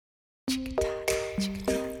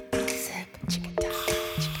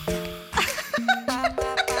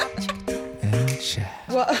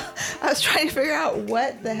Well, I was trying to figure out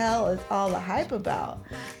what the hell is all the hype about.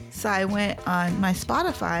 So I went on my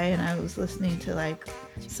Spotify and I was listening to like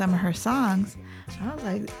some of her songs. I was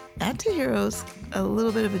like, Antihero's a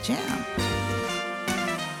little bit of a jam.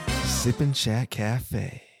 Sip and Chat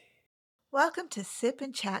Cafe. Welcome to Sip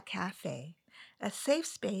and Chat Cafe, a safe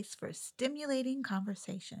space for stimulating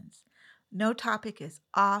conversations. No topic is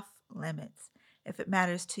off limits. If it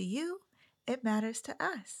matters to you, it matters to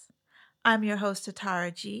us. I'm your host,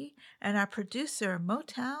 Atara G, and our producer,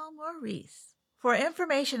 Motown Maurice. For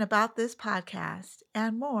information about this podcast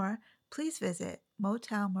and more, please visit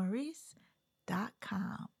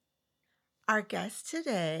motownmaurice.com. Our guest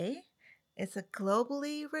today is a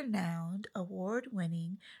globally renowned,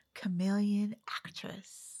 award-winning chameleon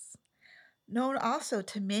actress, known also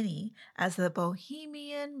to many as the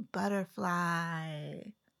Bohemian Butterfly.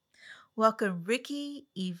 Welcome, Riki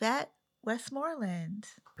Yvette Westmoreland.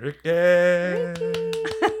 Riki!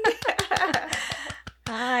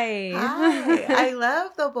 Hi. Hi. I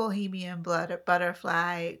love the Bohemian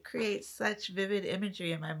Butterfly. It creates such vivid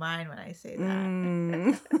imagery in my mind when I say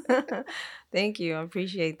that. Thank you. I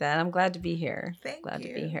appreciate that. I'm glad to be here. Glad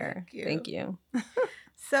to be here. Thank you.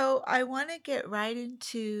 So I want to get right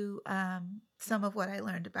into some of what I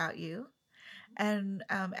learned about you. And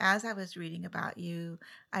as I was reading about you,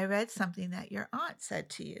 I read something that your aunt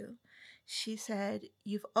said to you. She said,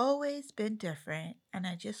 "You've always been different, and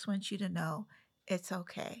I just want you to know it's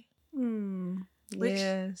okay." Which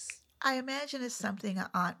Yes. I imagine is something an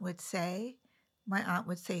aunt would say. My aunt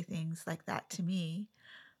would say things like that to me.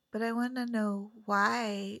 But I want to know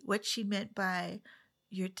what she meant by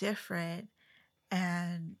 "you're different,"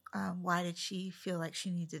 and why did she feel like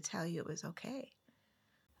she needed to tell you it was okay?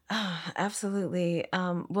 Oh, absolutely.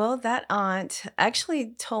 Well, that aunt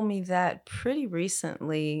actually told me that pretty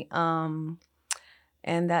recently. And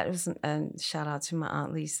that was a shout out to my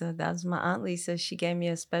Aunt Lisa. That was my Aunt Lisa. She gave me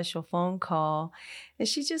a special phone call and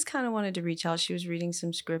she just kind of wanted to reach out. She was reading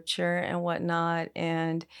some scripture and whatnot.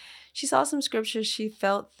 And she saw some scripture she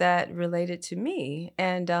felt that related to me.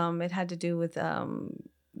 And it had to do with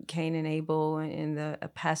Cain and Abel and the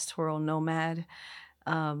pastoral nomad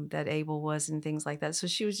that Abel was and things like that. So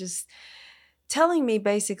she was just telling me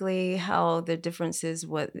basically how the differences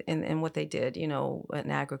in what they did, in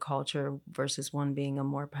agriculture versus one being a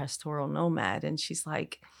more pastoral nomad. And she's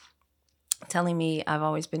like telling me I've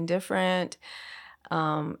always been different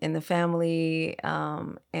in the family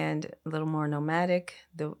and a little more nomadic.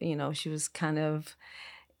 She was kind of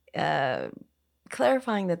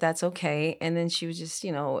clarifying that that's okay. And then she was just,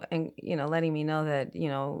 letting me know that,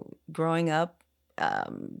 growing up,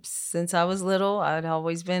 since I was little, I'd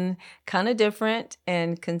always been kind of different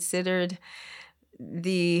and considered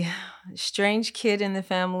the strange kid in the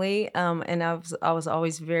family. And I was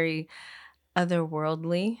always very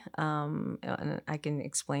otherworldly. And I can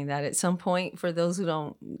explain that at some point for those who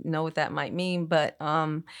don't know what that might mean. But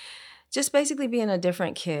just basically being a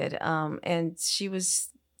different kid. And she was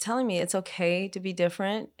telling me it's okay to be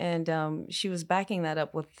different. And she was backing that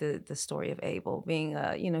up with the story of Abel being,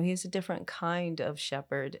 he's a different kind of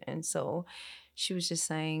shepherd. And so she was just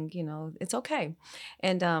saying, it's okay.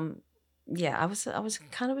 And I was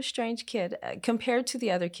kind of a strange kid compared to the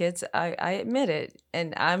other kids. I admit it,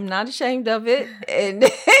 and I'm not ashamed of it. And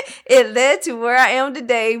it led to where I am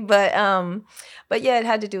today. But yeah, it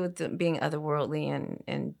had to do with being otherworldly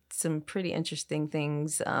and some pretty interesting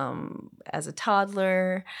things. As a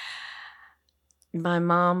toddler, my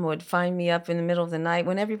mom would find me up in the middle of the night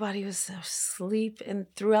when everybody was asleep and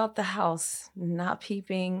throughout the house, not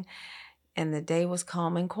peeping, and the day was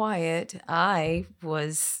calm and quiet. I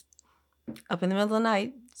was up in the middle of the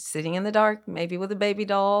night, sitting in the dark, maybe with a baby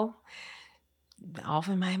doll, off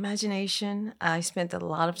in my imagination. I spent a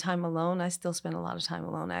lot of time alone. I still spend a lot of time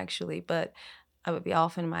alone, actually, but I would be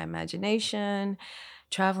off in my imagination,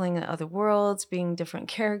 traveling in other worlds, being different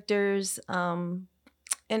characters. And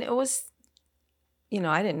it was,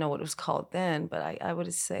 I didn't know what it was called then, but I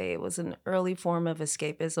would say it was an early form of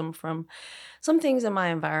escapism from some things in my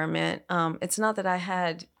environment. It's not that I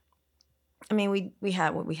had... we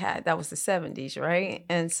had what we had. That was the 70s, right?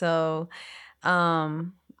 And so,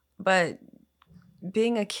 but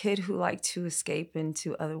being a kid who liked to escape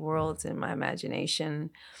into other worlds in my imagination,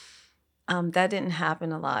 that didn't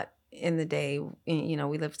happen a lot in the day. We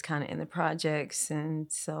lived kind of in the projects. And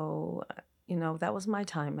so, that was my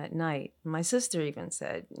time at night. My sister even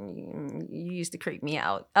said, you used to creep me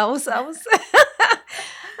out. I was I was a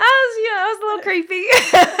little creepy.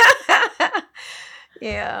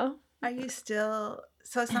 Yeah. Are you still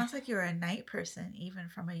So it sounds like you're a night person, even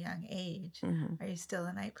from a young age. Mhm. Are you still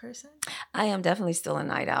a night person? I am definitely still a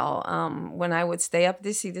night owl. When I would stay up,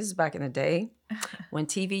 this is back in the day when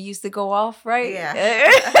TV used to go off, right?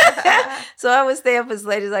 Yeah. So I would stay up as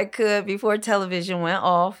late as I could before television went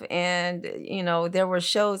off, and there were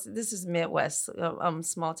shows. This is Midwest,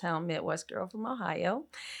 small town Midwest girl from Ohio.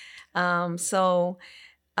 So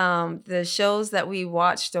the shows that we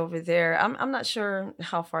watched over there, I'm not sure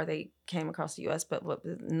how far they came across the U.S., but what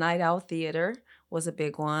the Night Owl Theater was a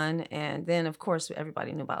big one, and then of course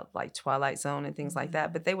everybody knew about like Twilight Zone and things like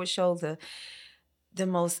that. But they would show the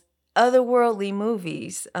most otherworldly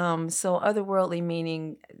movies. So otherworldly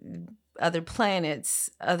meaning other planets,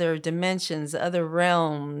 other dimensions, other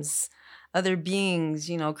realms, other beings,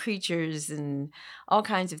 creatures and all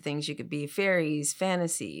kinds of things. You could be fairies,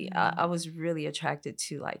 fantasy. I was really attracted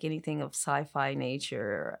to like anything of sci-fi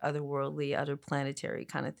nature, otherworldly, other planetary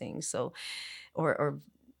kind of things. So, or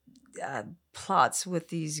plots with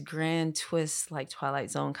these grand twists like Twilight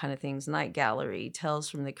Zone kind of things, Night Gallery, Tales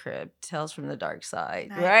from the Crypt, Tales from the Dark Side,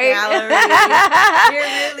 Night right? Gallery. You're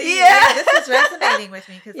really, yeah, this is resonating with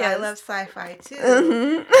me because I love sci-fi too.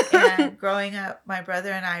 Mm-hmm. And growing up, my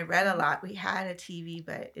brother and I read a lot. We had a TV,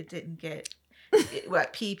 but it didn't get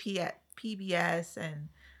PBS and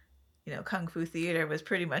Kung Fu Theater was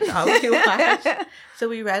pretty much all we watched. So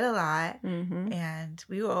we read a lot, Mm-hmm. and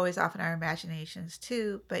we were always off in our imaginations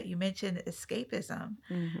too. But you mentioned escapism,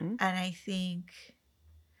 Mm-hmm. and I think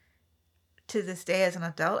to this day as an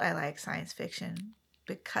adult, I like science fiction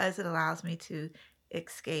because it allows me to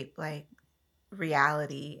escape like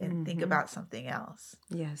reality and think Mm-hmm. about something else.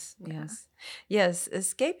 Yes, Yeah. yes.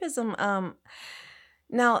 Escapism.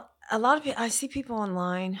 Now, a lot of people, I see people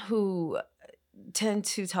online who tend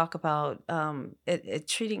to talk about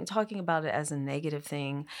talking about it as a negative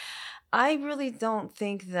thing. I really don't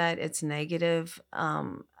think that it's negative.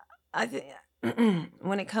 I think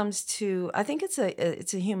when it comes to, I think it's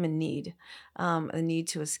a human need, a need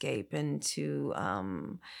to escape and to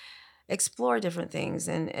explore different things,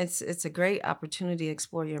 and it's a great opportunity to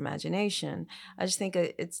explore your imagination. I just think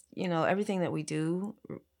it's everything that we do,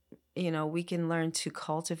 we can learn to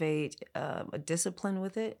cultivate a discipline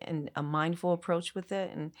with it and a mindful approach with it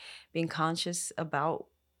and being conscious about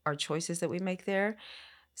our choices that we make there.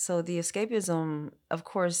 So the escapism, of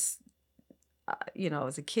course,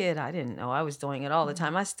 as a kid, I didn't know I was doing it all the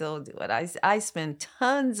time. I still do it. I spend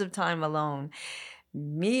tons of time alone,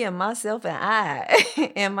 me and myself and I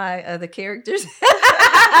and my other characters.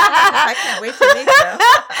 I can't wait to meet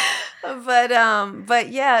them. But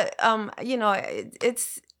yeah,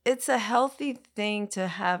 it's a healthy thing to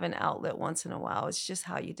have an outlet once in a while. It's just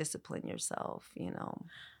how you discipline yourself.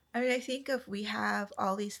 I mean, I think if we have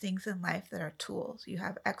all these things in life that are tools, you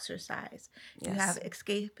have exercise, you have Yes.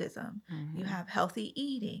 escapism, you Mhm. have healthy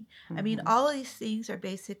eating. I mean, Mhm. all of these things are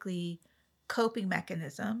basically coping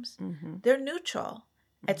mechanisms. Mhm. They're neutral.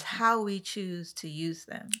 It's Mhm. how we choose to use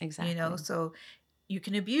them. Exactly. So you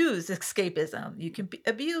can abuse escapism, you can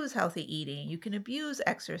abuse healthy eating, you can abuse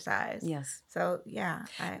exercise. Yes. So yeah,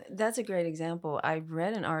 That's a great example. I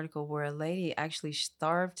read an article where a lady actually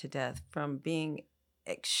starved to death from being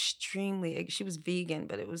she was vegan,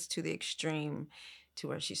 but it was to the extreme to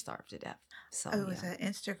where she starved to death. So it was an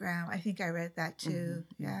Instagram. I think I read that too.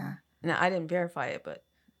 Mhm. Yeah. Now I didn't verify it, but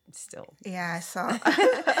still. Yeah, I saw.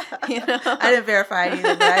 You know? I didn't verify it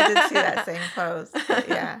either, but I did see that same post. But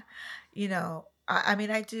yeah, I mean,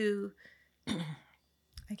 I do.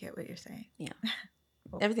 I get what you're saying. Yeah.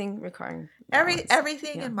 Everything requiring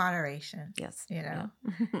Everything Yeah. in moderation. Yes. And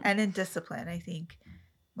Yeah. in discipline. I think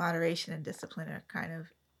moderation and discipline are kind of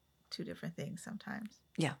two different things sometimes.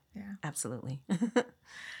 Yeah. Yeah. Absolutely.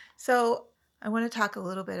 So I want to talk a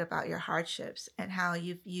little bit about your hardships and how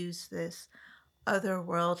you've used this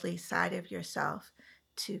otherworldly side of yourself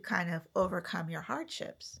to kind of overcome your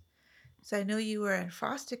hardships. So I know you were in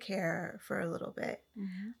foster care for a little bit.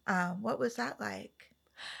 What was that like?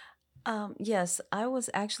 Yes, I was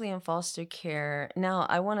actually in foster care. Now,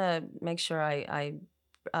 I want to make sure I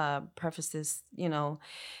preface this,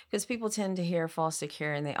 because people tend to hear foster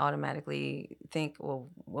care and they automatically think,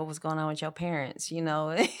 well, what was going on with your parents,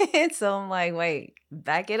 And so I'm like, wait,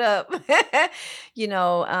 back it up.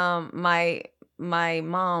 My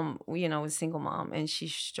mom, was a single mom and she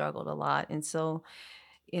struggled a lot. And so,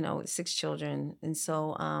 6 children. And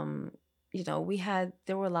so,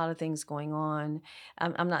 there were a lot of things going on.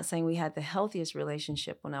 I'm not saying we had the healthiest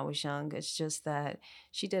relationship when I was young. It's just that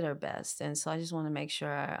she did her best. And so I just want to make sure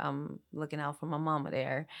I'm looking out for my mama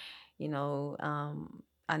there. I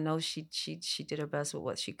know she did her best with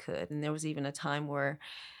what she could. And there was even a time where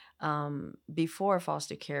before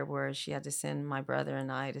foster care, where she had to send my brother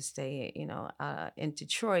and I to stay, in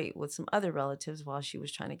Detroit with some other relatives while she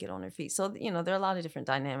was trying to get on her feet. So, there are a lot of different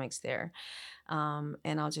dynamics there.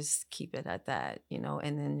 And I'll just keep it at that,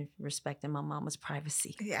 and then respecting my mama's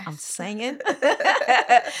privacy. I'm Yes. saying.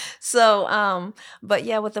 So, but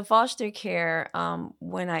yeah, with the foster care,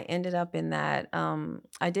 when I ended up in that,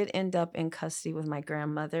 I did end up in custody with my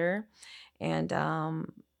grandmother, and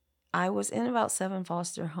I was in about 7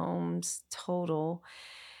 foster homes total.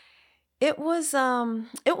 It was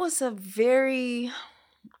a very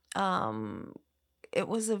um, it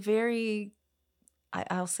was a very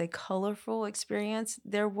I'll say colorful experience.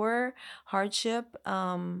 There were hardship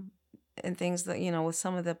and things that, with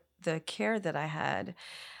some of the care that I had.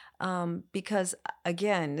 Because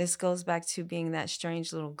again, this goes back to being that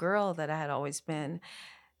strange little girl that I had always been.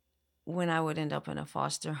 When I would end up in a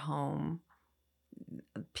foster home,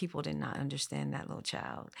 people did not understand that little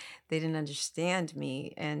child. They didn't understand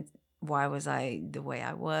me, and why was I the way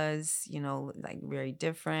I was, like very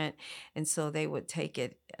different. And so they would take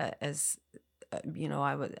it as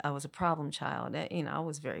I was a problem child. I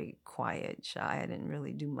was very quiet, shy. I didn't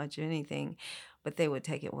really do much of anything, but they would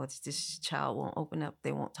take it. Well, this child won't open up.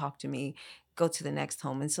 They won't talk to me. Go to the next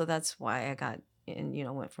home. And so that's why I got and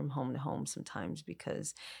went from home to home sometimes,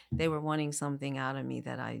 because they were wanting something out of me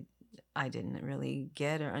that I didn't really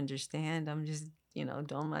get or understand. I'm just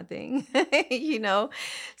doing my thing. you know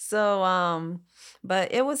so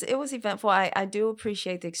but it was eventful. I do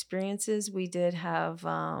appreciate the experiences. We did have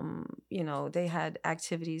they had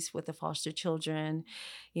activities with the foster children,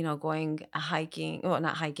 going hiking, well,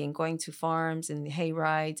 not hiking, going to farms and hay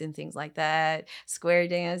rides and things like that, square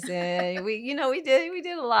dancing. We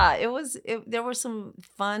did a lot. There were some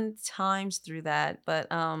fun times through that, but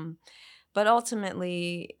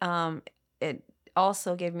ultimately, it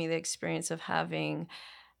also gave me the experience of having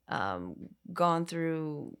gone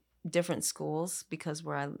through different schools, because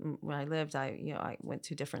where I lived, I went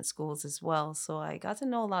to different schools as well. So I got to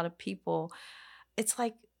know a lot of people. It's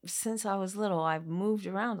like, since I was little, I've moved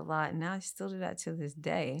around a lot, and now I still do that to this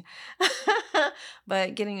day.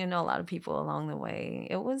 But getting to know a lot of people along the way,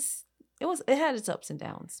 it had its ups and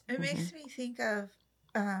downs. It makes me think of,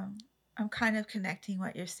 I'm kind of connecting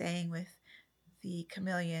what you're saying with the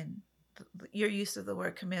chameleon, your use of the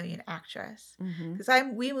word chameleon actress. Mm-hmm. Because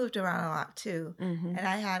we moved around a lot too. Mm-hmm.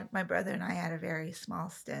 And my brother and I had a very small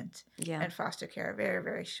stint Yeah. in foster care, very,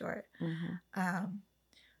 very short. Mm-hmm.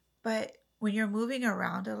 But when you're moving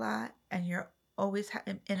around a lot and you're always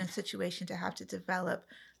in a situation to have to develop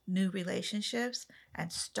new relationships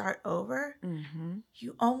and start over, Mm-hmm.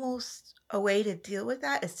 a way to deal with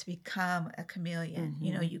that is to become a chameleon.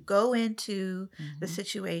 Mm-hmm. You go into the Mm-hmm.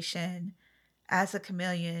 situation as a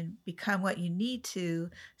chameleon, become what you need to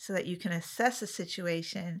so that you can assess the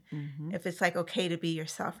situation, Mm-hmm. if it's like okay to be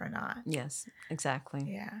yourself or not. Yes, exactly.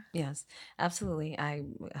 Yeah. Yes, absolutely. I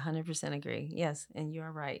 100% agree. Yes, and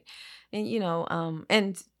you're right. And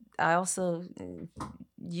and I also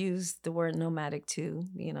use the word nomadic too,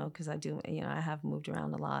 because I do, I have moved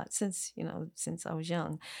around a lot since I was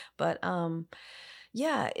young. But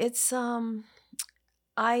yeah, it's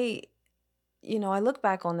I I look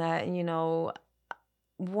back on that, and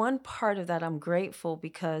one part of that I'm grateful,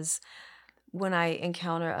 because when I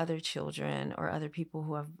encounter other children or other people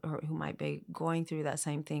who might be going through that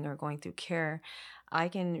same thing or going through care,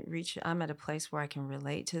 I'm at a place where I can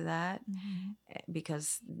relate to that, Mm-hmm.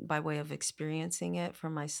 because by way of experiencing it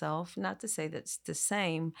for myself, not to say that's the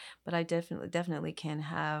same, but I definitely can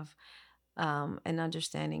have an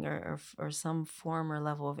understanding, or some form or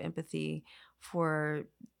level of empathy for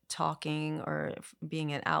talking, or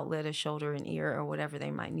being an outlet, a shoulder, an ear, or whatever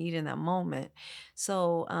they might need in that moment.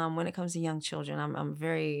 So when it comes to young children, I'm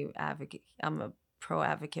very advocate. I'm a pro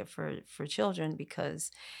advocate for children,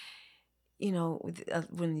 because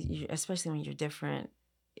especially when you're different,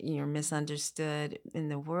 you're misunderstood,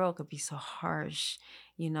 and the world could be so harsh,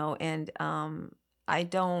 and I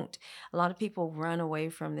don't a lot of people run away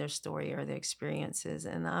from their story or their experiences,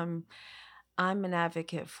 and I'm an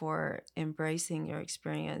advocate for embracing your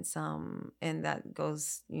experience, and that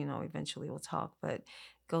goes, eventually we'll talk, but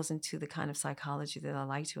goes into the kind of psychology that I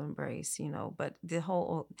like to embrace, but the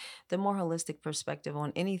more holistic perspective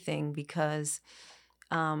on anything, because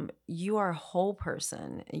you are a whole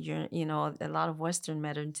person. A lot of Western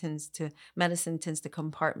medicine tends to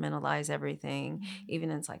compartmentalize everything. Mm-hmm.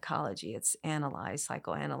 Even in psychology, it's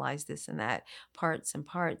psychoanalyze this and that, parts and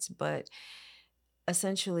parts. But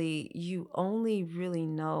essentially, you only really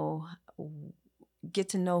get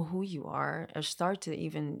to know who you are, or start to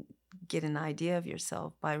even get an idea of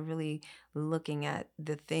yourself by really looking at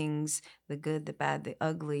the things, the good, the bad, the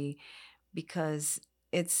ugly, because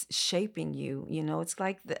it's shaping you. It's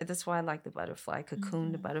like that's why I like the butterfly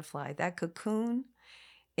cocoon, the butterfly. That cocoon,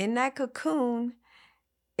 in that cocoon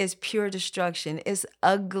is pure destruction. It's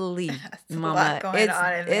ugly, It's a lot mama. going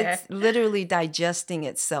on in there. It's literally digesting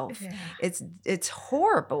itself. Yeah. It's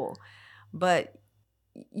horrible. But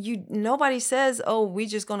nobody says, oh, we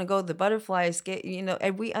just gonna go to the butterflies,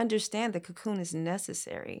 and we understand the cocoon is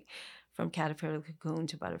necessary from caterpillar to cocoon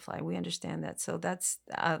to butterfly. We understand that. So that's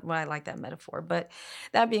why I like that metaphor. But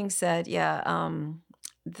that being said, yeah,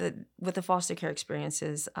 with the foster care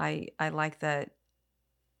experiences, I like that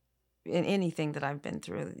in anything that I've been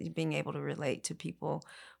through, being able to relate to people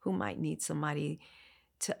who might need somebody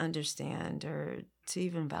to understand or to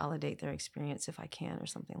even validate their experience if I can, or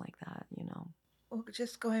something like that. Well,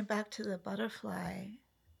 just going back to the butterfly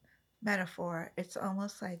metaphor, it's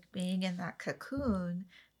almost like being in that cocoon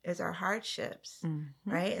is our hardships,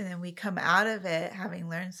 right? And then we come out of it having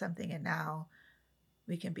learned something, and now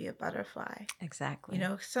we can be a butterfly. Exactly.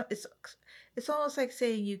 So it's almost like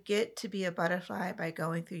saying you get to be a butterfly by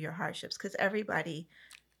going through your hardships, because everybody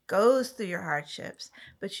goes through your hardships,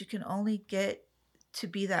 but you can only get to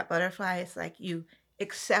be that butterfly. It's like you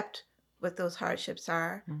accept what those hardships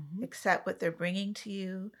are, accept what they're bringing to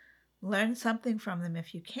you, learn something from them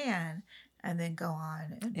if you can, and then go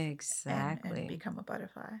on and become a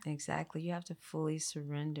butterfly. Exactly. You have to fully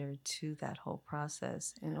surrender to that whole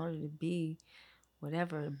process in order to be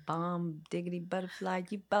whatever bomb diggity butterfly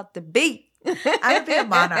you about to be. I would be a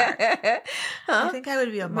monarch. I think I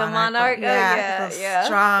would be a monarch. Yeah.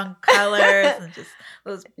 Strong colors and just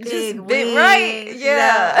those big wings. Right.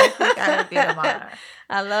 Yeah. I think I would be the monarch.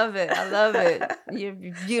 I love it. You're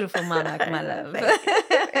a beautiful monarch, my love.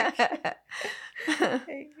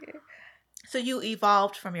 Thank you. So you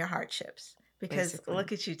evolved from your hardships, because Basically.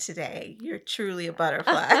 Look at you today. You're truly a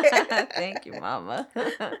butterfly. Thank you, mama.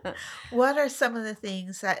 What are some of the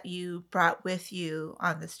things that you brought with you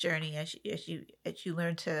on this journey as you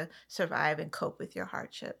learn to survive and cope with your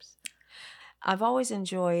hardships? I've always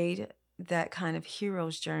enjoyed that kind of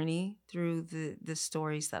hero's journey through the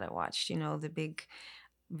stories that I watched, the big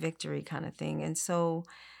victory kind of thing. And so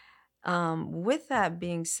with that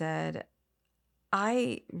being said,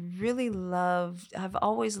 I've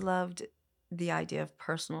always loved the idea of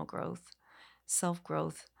personal growth,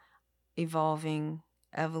 self-growth, evolving,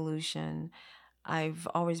 evolution. I've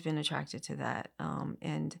always been attracted to that.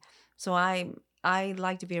 And so I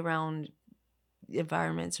like to be around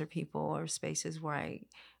environments or people or spaces where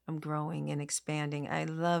I'm growing and expanding. I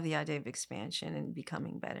love the idea of expansion and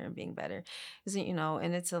becoming better and being better.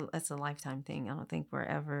 And it's a lifetime thing. I don't think we're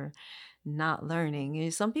ever not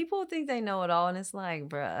learning. Some people think they know it all, and it's like,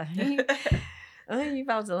 bruh, you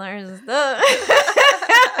about to learn some stuff.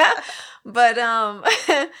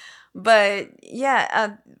 but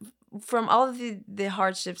yeah, from all of the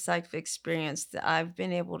hardships I've experienced, I've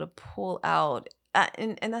been able to pull out.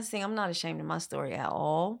 And that's the thing, I'm not ashamed of my story at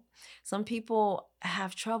all. Some people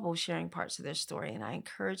have trouble sharing parts of their story, and I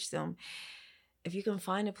encourage them, if you can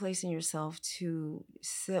find a place in yourself to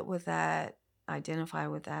sit with that, identify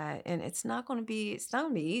with that, and it's not going to be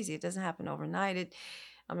easy. It doesn't happen overnight.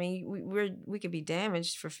 We could be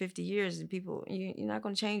damaged for 50 years, and people, you're not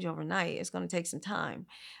going to change overnight. It's going to take some time,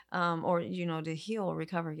 or to heal,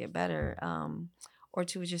 recover, get better, or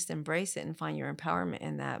to just embrace it and find your empowerment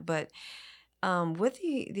in that. But with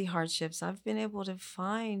the hardships, I've been able to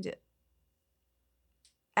find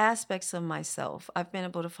aspects of myself. I've been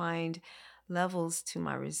able to find levels to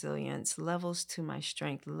my resilience, levels to my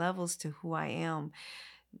strength, levels to who I am,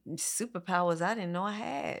 superpowers I didn't know I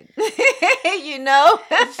had.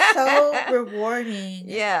 It's so rewarding.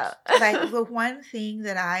 Yeah. Like, the one thing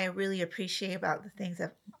that I really appreciate about the things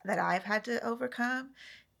that I've had to overcome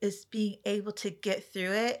is being able to get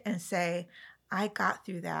through it and say, I got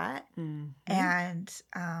through that. And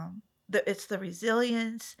it's the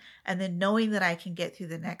resilience, and then knowing that I can get through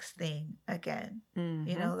the next thing again.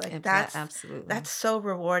 Absolutely. That's so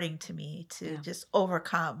rewarding to me to just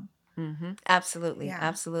overcome. Absolutely. Yeah.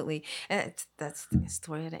 Absolutely. And that's the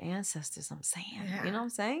story of the ancestors, I'm saying. Yeah. You know what I'm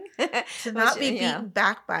saying? To not be beaten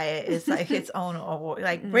back by it is like its own award.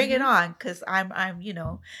 Like, bring it on, because I'm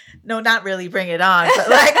no, not really bring it on, but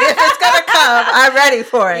like, if it's gonna come, I'm ready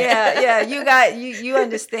for it. Yeah. You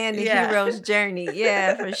understand the hero's journey.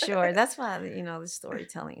 Yeah, for sure. That's why the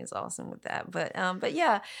storytelling is awesome with that. But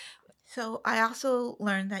yeah. So I also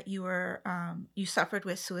learned that you suffered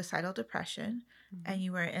with suicidal depression, and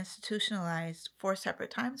you were institutionalized 4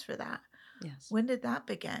 separate times for that. Yes. When did that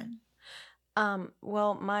begin?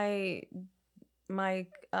 Well, my my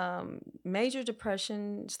major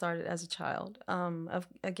depression started as a child. Of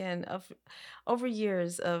over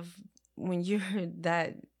years of when you're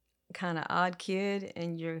that kind of odd kid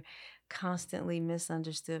and you're constantly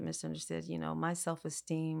misunderstood. My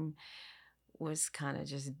self-esteem was kind of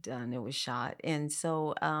just done. It was shot. And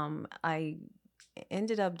so I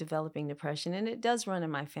ended up developing depression, and it does run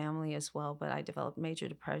in my family as well, but I developed major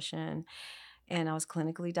depression, and I was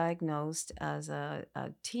clinically diagnosed as a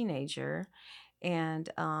teenager. And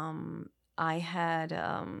I had,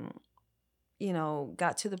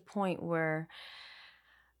 got to the point where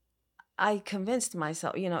I convinced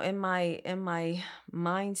myself, in my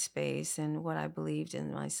mind space, and what I believed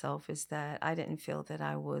in myself is that I didn't feel that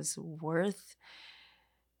I was worth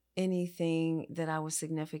anything, that I was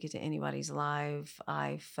significant to anybody's life.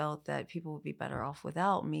 I felt that people would be better off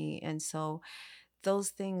without me. And so those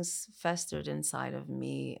things festered inside of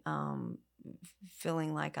me,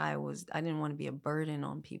 feeling like I didn't want to be a burden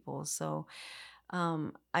on people. So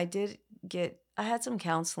I had some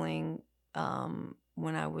counseling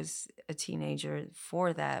when I was a teenager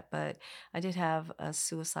for that, but I did have a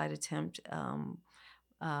suicide attempt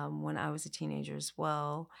when I was a teenager as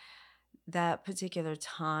well. That particular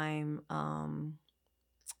time,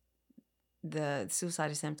 the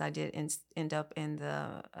suicide attempt, I did end up in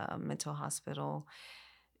the mental hospital,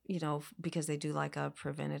 because they do like a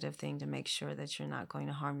preventative thing to make sure that you're not going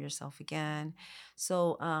to harm yourself again.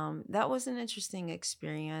 So that was an interesting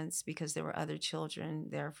experience because there were other children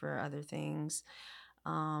there for other things.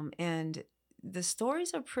 And the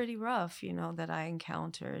stories are pretty rough, that I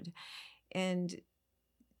encountered. And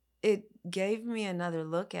it gave me another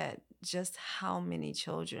look at just how many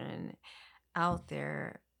children out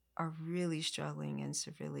there are really struggling and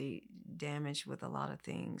severely damaged with a lot of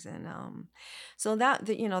things. And so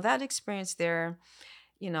that experience there,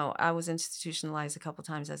 I was institutionalized a couple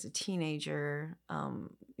times as a teenager.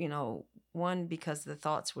 One because the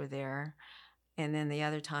thoughts were there, and then the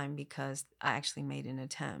other time because I actually made an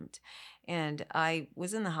attempt. And I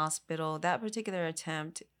was in the hospital. That particular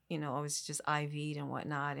attempt, I was just IV'd and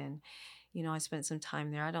whatnot. And, I spent some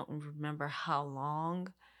time there. I don't remember how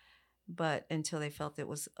long, but until they felt it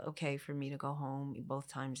was okay for me to go home both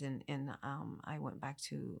times. And I went back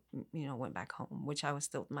went back home, which I was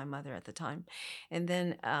still with my mother at the time. And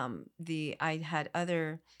then I had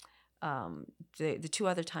other, the two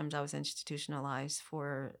other times I was institutionalized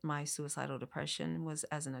for my suicidal depression was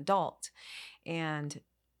as an adult. And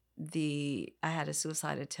I had a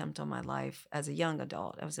suicide attempt on my life as a young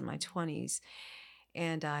adult. I was in my 20s,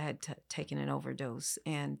 and I had taken an overdose.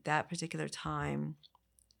 And that particular time,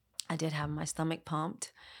 I did have my stomach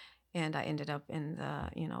pumped, and I ended up in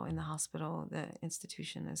the hospital, the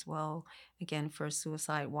institution as well, again for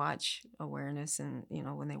suicide watch awareness, and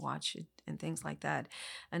when they watch it and things like that.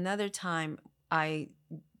 Another time, I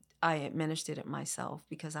administered it myself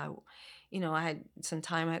because I had some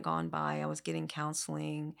time had gone by. I was getting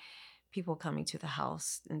counseling, people coming to the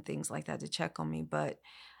house and things like that to check on me, but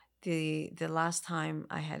the last time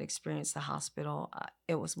I had experienced the hospital,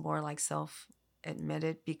 it was more like self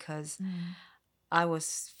admitted because I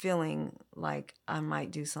was feeling like I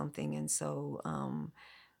might do something. And so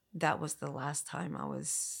that was the last time I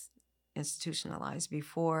was institutionalized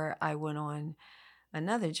before I went on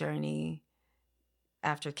another journey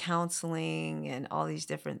after counseling and all these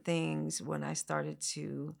different things, when I started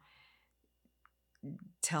to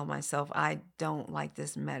tell myself I don't like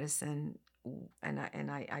this medicine. And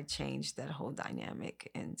I changed that whole dynamic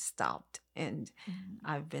and stopped. And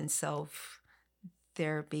I've been self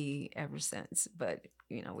therapy ever since, but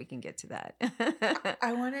we can get to that.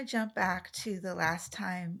 I want to jump back to the last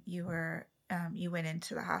time you went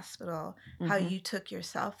into the hospital, how you took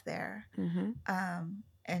yourself there,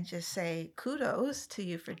 and just say kudos to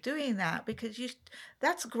you for doing that, because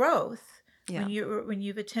that's growth. Yeah. When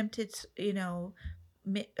you've attempted,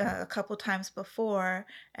 a couple times before,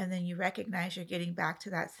 and then you recognize you're getting back to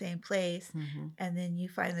that same place, and then you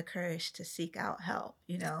find the courage to seek out help.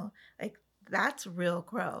 Like, that's real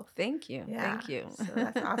growth. Thank you. Yeah. Thank you. So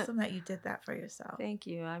that's awesome that you did that for yourself. Thank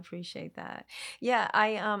you. I appreciate that. Yeah,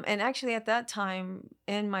 I and actually at that time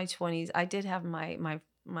in my 20s, I did have my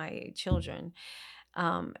children.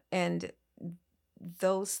 And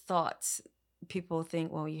those thoughts, people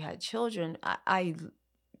think, well, you had children. I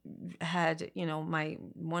had,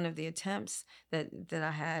 one of the attempts that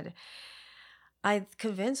I had, I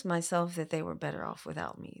convinced myself that they were better off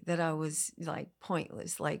without me, that I was like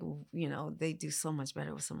pointless, like, they do so much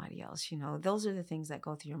better with somebody else. Those are the things that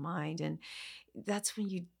go through your mind. And that's when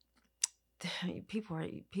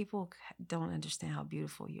people don't understand how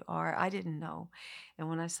beautiful you are. I didn't know. And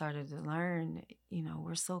when I started to learn,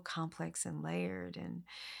 we're so complex and layered, and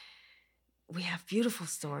we have beautiful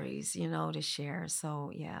stories, to share.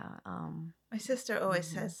 So yeah. My sister always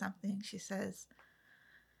Mhm. says something. She says,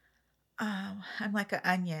 I'm like an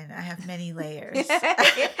onion. I have many layers.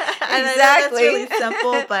 And I know that's really Exactly.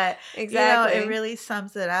 simple, but it Exactly. really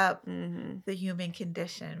sums it up, Hmm. the human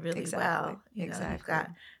condition really Exactly. well. You've Exactly.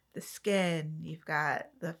 got the skin, you've got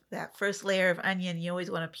that first layer of onion you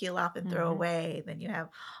always want to peel off and throw Hmm. away. Then you have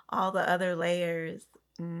all the other layers,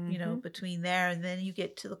 Hmm. between there, and then you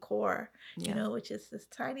get to the core, Yeah. which is this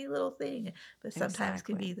tiny little thing, but sometimes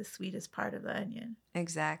can Exactly. be the sweetest part of the onion.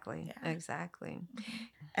 Exactly. Yeah. Exactly. Mhm.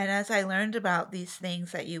 And as I learned about these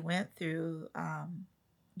things that you went through,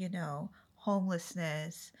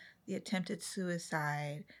 homelessness, the attempted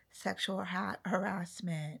suicide, sexual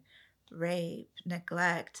harassment, rape,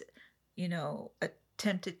 neglect,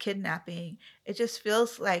 attempted kidnapping, it just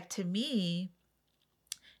feels like to me,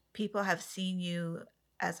 people have seen you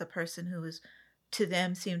as a person who is, to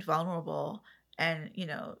them, seemed vulnerable and,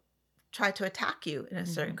 tried to attack you in a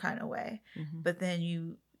certain Hmm. kind of way. Hmm. But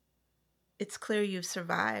then it's clear you've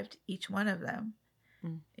survived each one of them,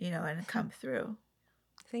 and come through.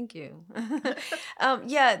 Thank you.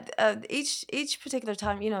 Yeah, each particular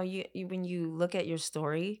time, you when you look at your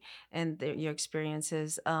story and your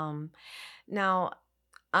experiences. Now,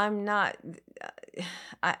 I'm not.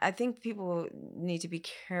 I think people need to be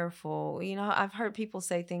careful. I've heard people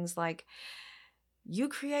say things like, "You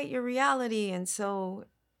create your reality," and so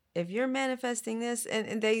if you're manifesting this,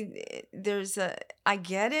 and there's a, I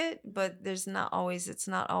get it, but it's not always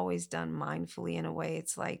done mindfully. In a way,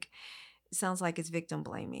 it's like, it sounds like it's victim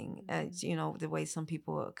blaming, the way some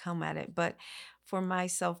people come at it. But for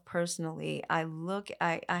myself personally, I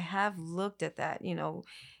have looked at that,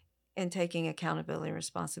 and taking accountability and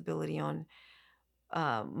responsibility on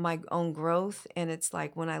my own growth. And it's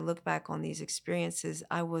like, when I look back on these experiences,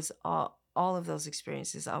 I was all of those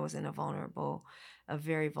experiences, I was in a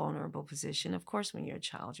very vulnerable position. Of course, when you're a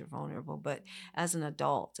child, you're vulnerable, but as an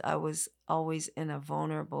adult, I was always in a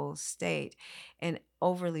vulnerable state and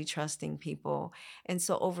overly trusting people. And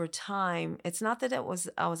so over time, it's not that I was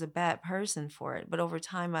a bad person for it, but over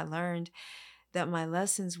time I learned that my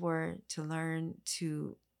lessons were to learn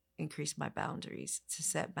to increase my boundaries, to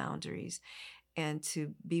set boundaries, and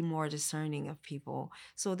to be more discerning of people.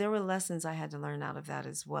 So there were lessons I had to learn out of that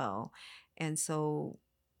as well. And so,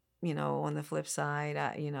 on the flip side,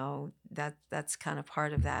 that's kind of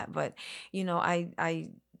part of that. But, I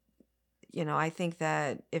think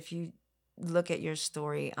that if you look at your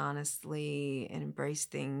story honestly and embrace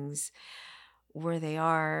things where they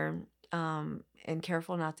are, and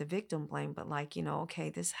careful not to victim blame, but like, okay,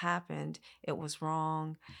 this happened, it was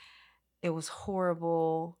wrong, it was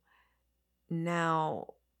horrible. Now,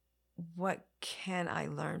 what can I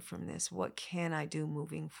learn from this? What can I do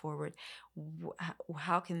moving forward?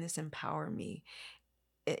 How can this empower me?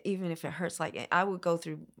 Even if it hurts, like, I would go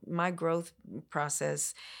through my growth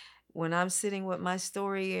process when I'm sitting with my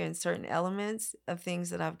story and certain elements of things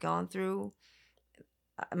that I've gone through.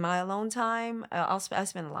 My alone time, I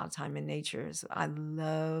spend a lot of time in nature. So I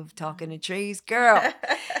love talking to trees, girl.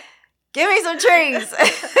 Give me some trees.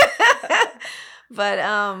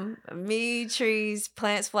 But me, trees,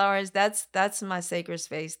 plants, flowers, that's my sacred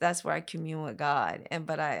space. That's where I commune with God.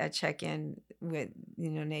 But I check in with,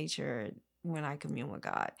 nature when I commune with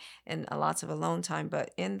God, and lots of alone time.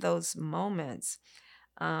 But in those moments,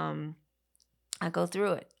 um I go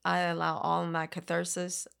through it. I allow all my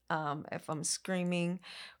catharsis. If I'm screaming,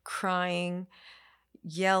 crying,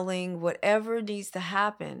 yelling, whatever needs to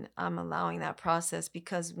happen, I'm allowing that process,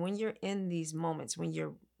 because when you're in these moments, when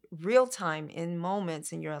you're real time in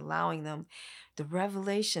moments and you're allowing them, the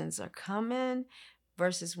revelations are coming,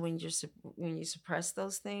 versus when when you suppress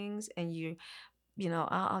those things and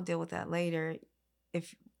I'll deal with that later.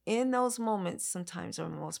 If in those moments, sometimes are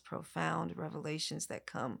the most profound revelations that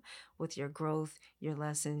come with your growth, your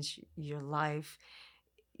lessons, your life,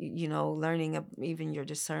 learning even your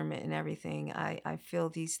discernment and everything. I feel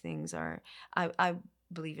these things are, I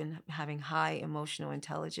believe in having high emotional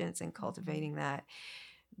intelligence and cultivating that,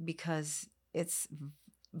 because it's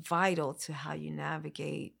vital to how you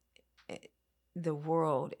navigate eh, the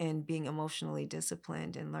world, and being emotionally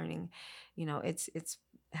disciplined and learning, it's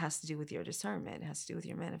has to do with your discernment, it has to do with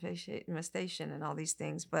your manifestation and all these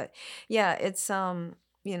things. But yeah, it's I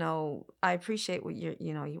appreciate what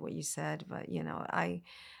you said, but I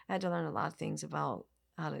had to learn a lot of things about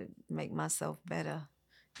how to make myself better.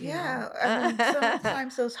 Yeah, I mean,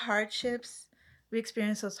 sometimes those hardships, we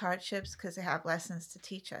experience those hardships because they have lessons to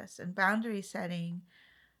teach us. And boundary setting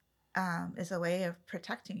is a way of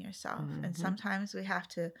protecting yourself. And sometimes we have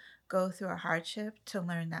to go through a hardship to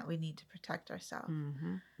learn that we need to protect ourselves.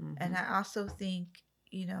 And I also think,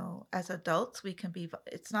 as adults, we can be,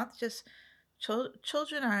 it's not just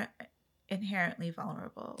children are inherently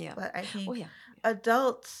vulnerable, but I think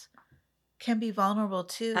adults can be vulnerable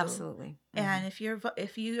too. Absolutely. And if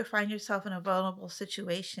you find yourself in a vulnerable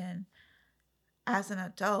situation as an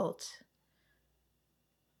adult,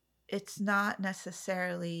 it's not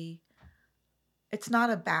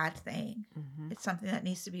a bad thing. It's something that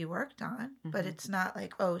needs to be worked on, but it's not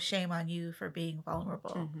like, oh, shame on you for being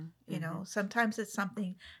vulnerable. Sometimes it's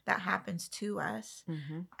something that happens to us.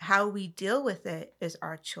 How we deal with it is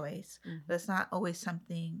our choice, but it's not always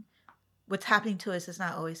something. What's happening to us is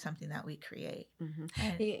not always something that we create.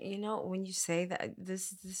 And, when you say that,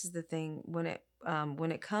 this is the thing when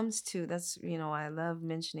it comes to that's I love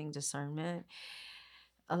mentioning discernment.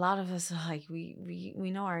 A lot of us are like we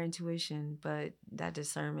know our intuition, but that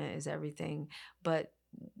discernment is everything. But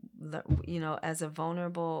as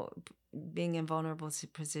being in vulnerable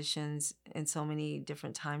positions in so many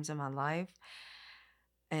different times in my life,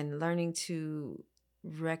 and learning to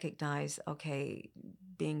recognize, okay,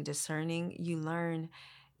 being discerning, you learn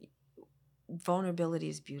vulnerability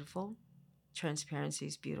is beautiful, transparency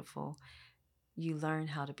is beautiful. You learn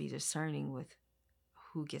how to be discerning with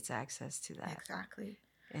who gets access to that. Exactly.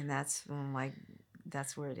 And that's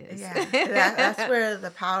that's where it is. Yeah, that's where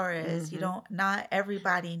the power is. Not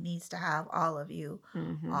everybody needs to have all of you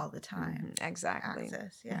all the time. Exactly.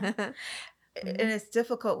 Access, yeah. And it's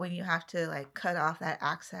difficult when you have to cut off that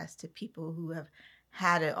access to people who have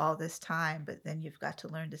had it all this time, but then you've got to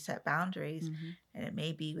learn to set boundaries, and it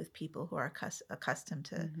may be with people who are accustomed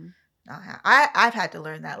to not have. I've had to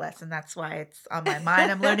learn that lesson. That's why it's on my mind.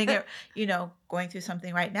 I'm learning it, going through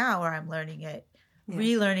something right now where I'm learning it. Yes.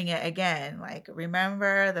 Relearning it again,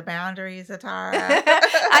 remember the boundaries, Atara.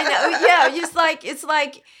 I know, yeah. It's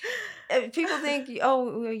like people think,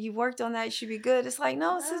 oh, you worked on that, you should be good. It's like,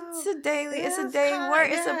 no, it's a daily, it's a day work,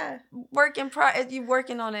 it's a work in progress. You're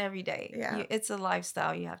working on it every day. Yeah, it's a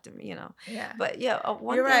lifestyle. You have to, Yeah, but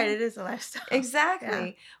you're right. It is a lifestyle. Exactly.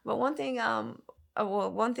 Yeah. But one thing,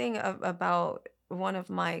 about one of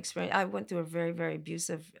my experience, I went through a very, very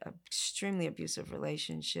abusive, extremely abusive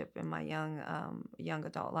relationship in my young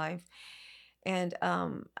adult life. And,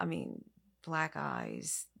 black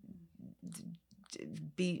eyes,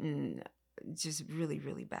 beaten, just really,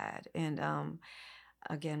 really bad. And,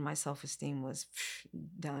 again, my self-esteem was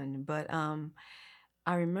done. But,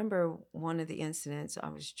 I remember one of the incidents, I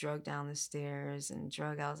was drugged down the stairs and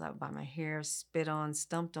I was out by my hair, spit on,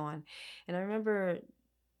 stumped on. And I remember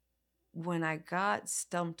when I got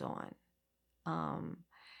stumped on,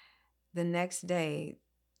 the next day,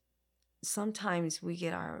 sometimes we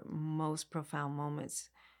get our most profound moments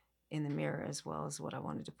in the mirror, as well as what I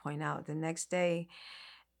wanted to point out. The next day,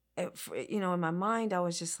 in my mind, I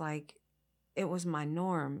was just like, it was my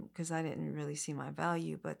norm because I didn't really see my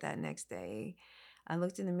value. But that next day, I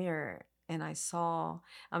looked in the mirror and I saw,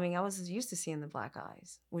 I was used to seeing the black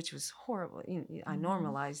eyes, which was horrible. I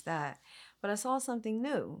normalized that, but I saw something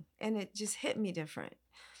new and it just hit me different.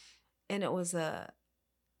 And it was a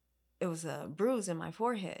bruise in my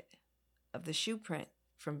forehead of the shoe print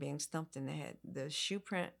from being stumped in the head. The shoe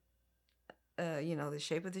print, the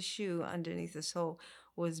shape of the shoe underneath the sole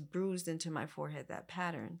was bruised into my forehead, that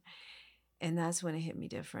pattern. And that's when it hit me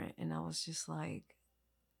different. And I was just like,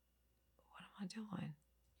 what am I doing?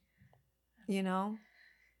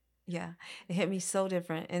 Yeah, it hit me so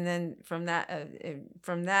different. And then from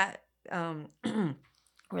that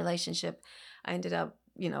relationship, I ended up,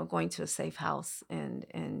 going to a safe house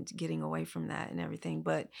and getting away from that and everything.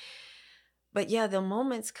 But yeah, the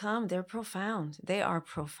moments come, they're profound. They are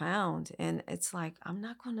profound. And it's like, I'm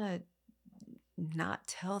not going to not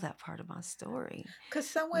tell that part of my story. Because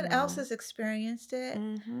someone else has experienced it,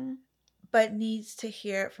 but needs to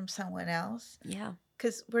hear it from someone else. Yeah.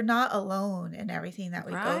 Because we're not alone in everything that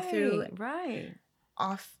we go through. Right.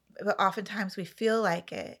 But oftentimes we feel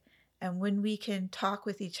like it. And when we can talk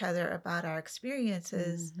with each other about our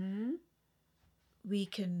experiences, we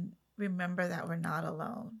can remember that we're not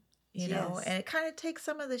alone. And it kind of takes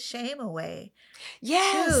some of the shame away.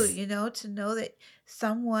 Yes. Too, to know that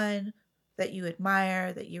someone that you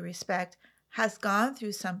admire, that you respect, has gone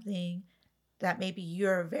through something that maybe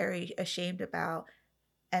you're very ashamed about,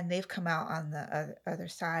 and they've come out on the other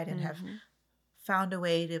side and have found a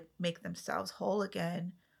way to make themselves whole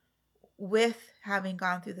again with having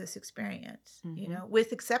gone through this experience,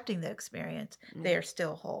 with accepting the experience, they are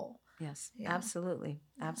still whole. Yes, absolutely.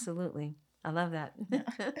 Absolutely. I love that.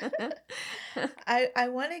 I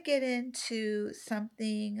want to get into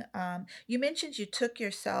something. You mentioned you took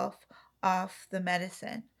yourself off the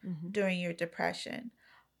medicine Mhm. during your depression.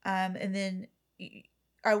 And then y-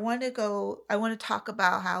 I want to talk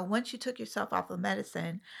about how once you took yourself off of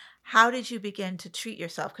medicine, how did you begin to treat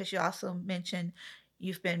yourself? Because you also mentioned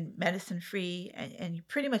you've been medicine free and you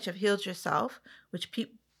pretty much have healed yourself, which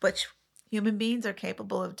human beings are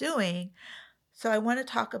capable of doing. So I want to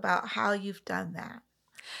talk about how you've done that.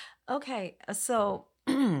 Okay, so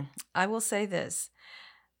I will say this: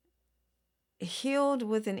 healed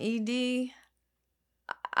with an ED.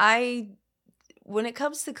 I When it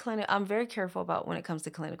comes to clinic, I'm very careful about when it comes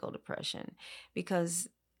to clinical depression because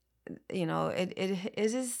it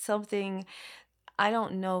is something. I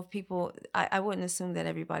don't know if people, I wouldn't assume that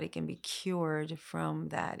everybody can be cured from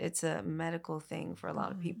that. It's a medical thing for a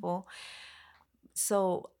lot of Mhm. people.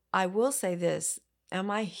 So I will say this: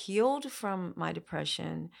 am I healed from my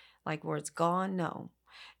depression? Like where it's gone? No,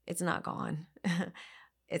 it's not gone.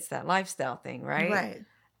 It's that lifestyle thing, right? Right.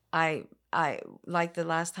 I I like the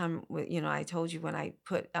last time I told you when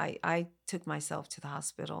I took myself to the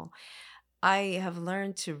hospital. I have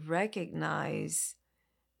learned to recognize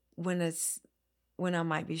when it's when I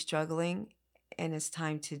might be struggling and it's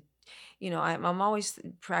time to, I'm always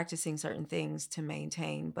practicing certain things to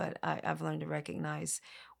maintain, but I've learned to recognize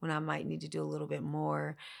when I might need to do a little bit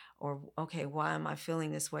more, or okay, why am I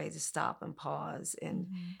feeling this way? To stop and pause Mhm.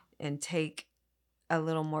 and take a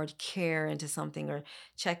little more care into something, or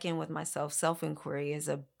check in with myself. Self inquiry is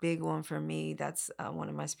a big one for me. That's one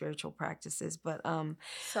of my spiritual practices. But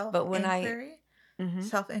when I, Self-inquiry? mhm.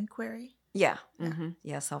 Self-inquiry? Yeah, Yeah.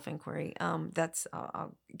 yeah, self inquiry. That's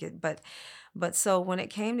I'll get, but so when it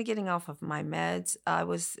came to getting off of my meds, I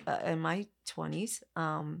was in my 20s,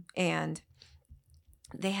 and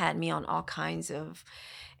they had me on all kinds of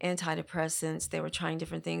antidepressants. They were trying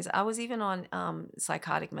different things. I was even on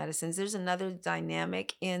psychotic medicines. There's another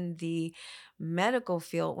dynamic in the medical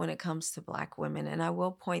field when it comes to Black women, and I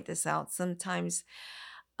will point this out. Sometimes,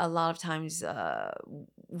 a lot of times,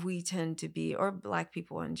 we tend to be, or Black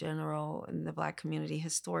people in general, in the Black community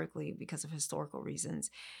historically, because of historical reasons,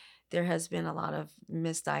 there has been a lot of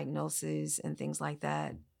misdiagnoses and things like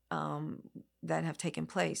that, um, that have taken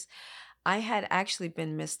place. I had actually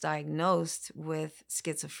been misdiagnosed with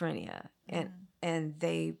schizophrenia, Mm. and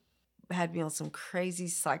they had me on some crazy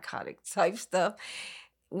psychotic type stuff,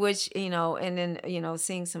 which, and then,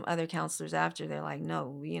 seeing some other counselors after, they're like,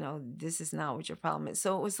 no, this is not what your problem is.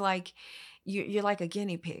 So it was like you're like a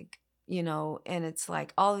guinea pig, and it's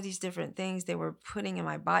like all of these different things they were putting in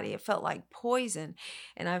my body. It felt like poison,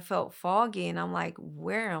 and I felt foggy, and I'm like,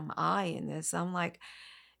 where am I in this? I'm like,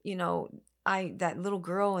 you know, that little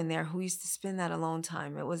girl in there who used to spend that alone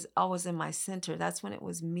time, it was always in my center. That's when it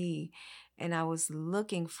was me, and I was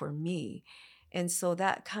looking for me. And so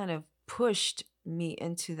that kind of pushed me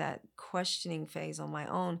into that questioning phase on my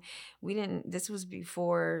own. This was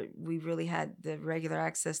before we really had the regular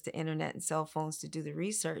access to internet and cell phones to do the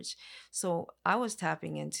research. So I was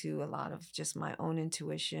tapping into a lot of just my own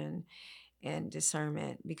intuition and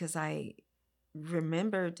discernment, because I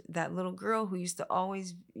remembered that little girl who used to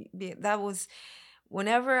always be, that was,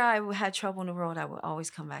 whenever I had trouble in the world, I would always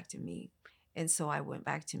come back to me. And so I went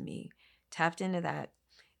back to me, tapped into that,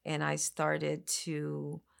 and I started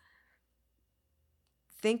to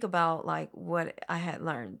think about like what I had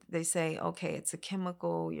learned. They say, okay, it's a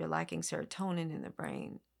chemical, you're lacking serotonin in the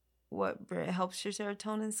brain. Helps your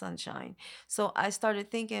serotonin? Sunshine. So I started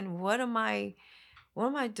thinking, what am I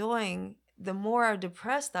doing? The more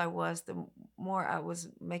depressed I was, the more I was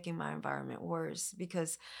making my environment worse,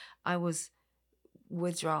 because I was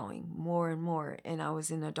withdrawing more and more, and I was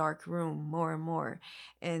in a dark room more and more,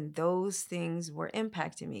 and those things were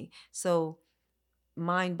impacting me. So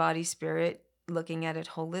mind, body, spirit, looking at it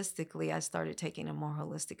holistically, I started taking a more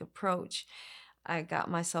holistic approach. I got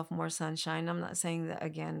myself more sunshine. I'm not saying that,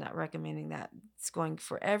 again, not recommending that it's going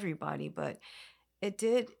for everybody, but it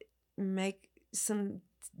did make some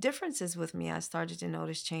differences with me. I started to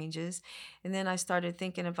notice changes. And then I started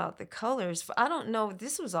thinking about the colors. I don't know,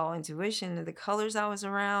 this was all intuition of the colors I was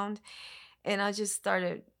around. And I just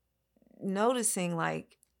started noticing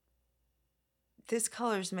like, this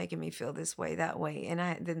color is making me feel this way, that way.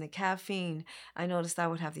 And then the caffeine, I noticed I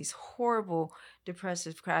would have these horrible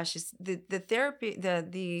depressive crashes. The therapists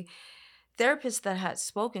that I had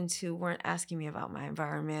spoken to weren't asking me about my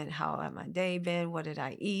environment, how had my day been, what did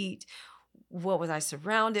I eat, what was I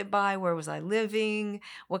surrounded by, where was I living,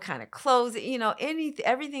 what kind of clothes,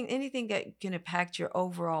 anything that can impact your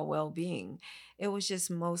overall well-being. It was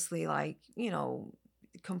just mostly like,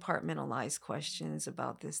 compartmentalize questions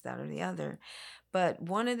about this, that, or the other. But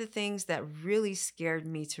one of the things that really scared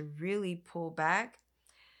me to really pull back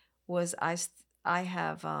was I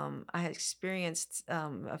had experienced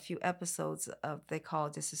a few episodes of they call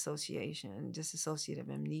dissociation, dissociative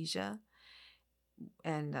amnesia,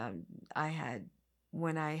 and I had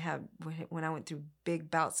when I went through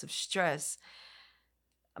big bouts of stress,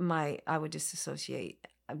 I would disassociate.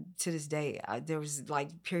 To this day, there was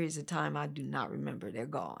like periods of time I do not remember. They're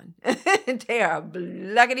gone. They are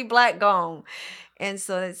blackety black gone, and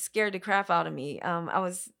so it scared the crap out of me. I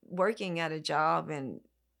was working at a job, and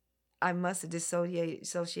I must have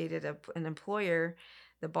associated an employer.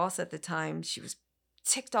 The boss at the time, she was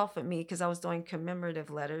ticked off at me because I was doing commemorative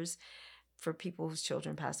letters for people whose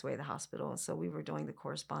children passed away at the hospital, and so we were doing the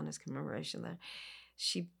correspondence commemoration letter.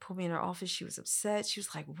 She pulled me in her office. She was upset. She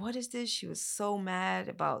was like, "What is this?" She was so mad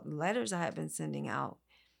about letters I had been sending out.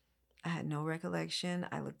 I had no recollection.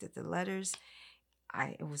 I looked at the letters.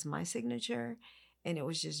 It was my signature, and it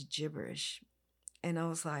was just gibberish. And I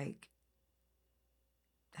was like,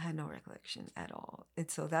 I had no recollection at all. And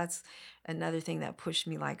so that's another thing that pushed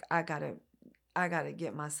me, like, I gotta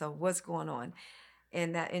get myself, what's going on?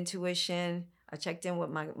 And that intuition, I checked in with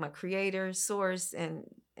my creator source, and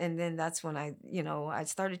then that's when I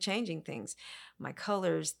started changing things. My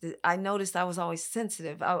colors, I noticed I was always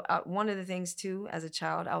sensitive. One of the things too, as a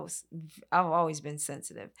child, I've always been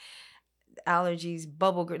sensitive. Allergies,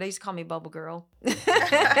 bubble girl. They used to call me bubble girl.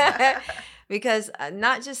 Because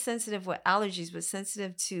not just sensitive with allergies, but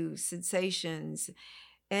sensitive to sensations,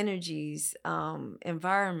 energies,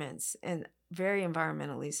 environments, and very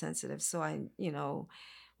environmentally sensitive. So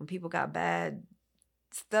when people got bad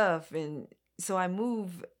stuff, and so I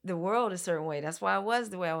move the world a certain way. That's why I was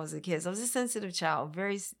the way I was as a kid. So I was a sensitive child,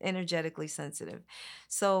 very energetically sensitive.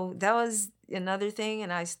 So that was another thing,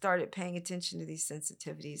 and I started paying attention to these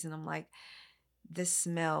sensitivities, and I'm like, this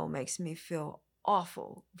smell makes me feel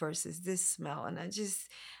awful versus this smell. And I just,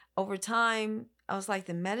 over time, I was like,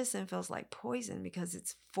 the medicine feels like poison because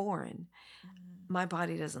it's foreign. My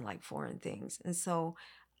body doesn't like foreign things. And so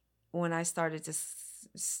when I started to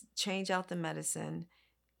change out the medicine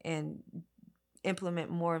and implement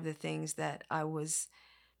more of the things that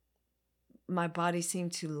my body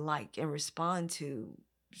seemed to like and respond to: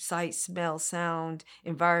 sight, smell, sound,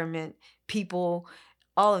 environment, people,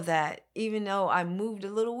 all of that. Even though I moved a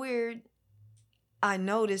little weird, I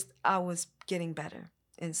noticed I was getting better.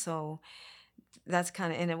 And so that's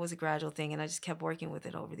and it was a gradual thing, and I just kept working with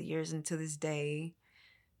it over the years. And to this day,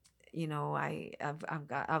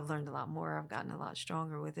 I've learned a lot more. I've gotten a lot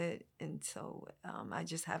stronger with it. And so I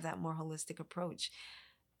just have that more holistic approach.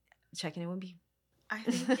 Checking in with me. I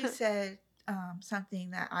think you said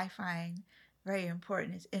something that I find very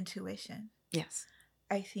important is intuition. Yes.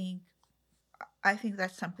 I think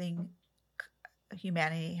that's something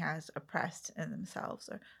humanity has oppressed in themselves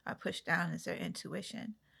or pushed down is their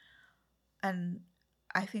intuition. And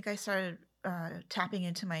I think I started tapping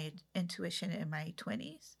into my intuition in my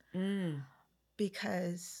 20s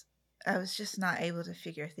because I was just not able to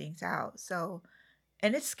figure things out. So,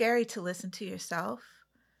 and it's scary to listen to yourself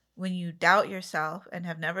when you doubt yourself and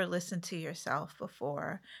have never listened to yourself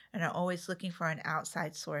before and are always looking for an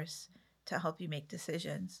outside source to help you make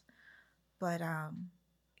decisions. But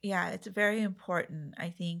yeah, it's very important. I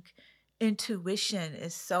think intuition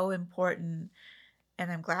is so important.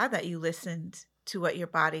 And I'm glad that you listened to what your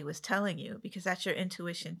body was telling you because that's your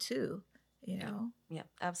intuition too, Yeah,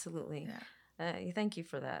 absolutely. Yeah. Thank you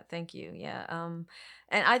for that. Thank you. Yeah. And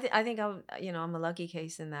I think I'm a lucky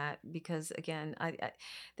case in that because again,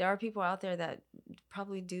 there are people out there that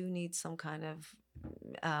probably do need some kind of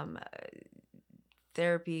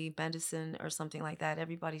therapy, medicine, or something like that.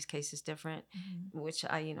 Everybody's case is different, which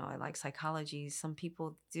I like psychology. Some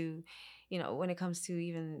people do, when it comes to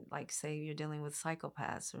even like, say you're dealing with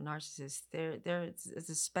psychopaths or narcissists, it's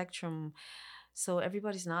a spectrum. So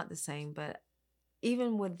everybody's not the same. But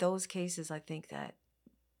even with those cases, I think that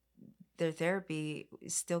their therapy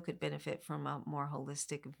still could benefit from a more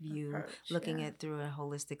holistic view, Approach, looking yeah. at through a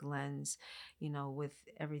holistic lens, with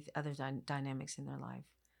every other dynamics in their life.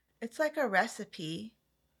 It's like a recipe,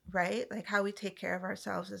 right? Like how we take care of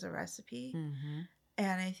ourselves is a recipe.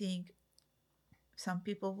 And I think some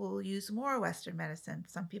people will use more Western medicine.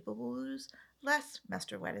 Some people will use less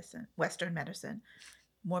Western medicine.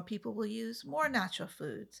 More people will use more natural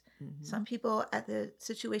foods. Some people at the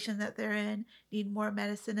situation that they're in need more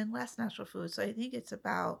medicine and less natural food. So I think it's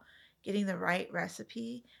about getting the right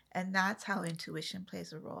recipe. And that's how intuition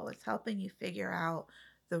plays a role. It's helping you figure out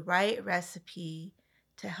the right recipe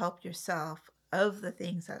to help yourself of the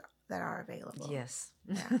things that are available. Yes.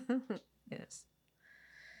 Yeah. Yes.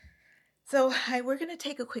 So we're going to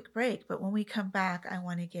take a quick break, but when we come back, I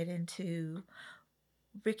want to get into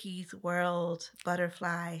Riki's World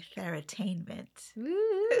Butterfly Thera-Tainment.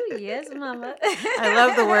 Ooh, yes, mama. I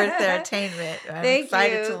love the word Thera-Tainment. I'm Thank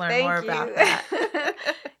excited you. to learn Thank more you. about that.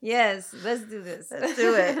 Yes, let's do this. Let's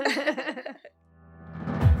do it.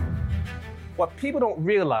 What people don't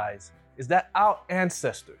realize is that our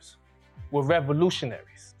ancestors were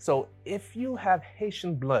revolutionaries. So if you have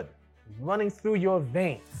Haitian blood running through your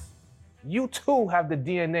veins, you too have the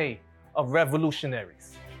DNA of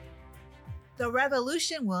revolutionaries. The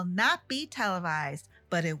revolution will not be televised,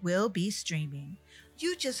 but it will be streaming.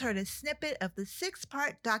 You just heard a snippet of the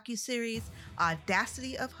 6-part docuseries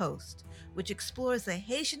Audacity of Host, which explores the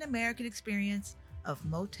Haitian American experience of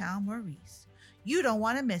Motown Maurice. You don't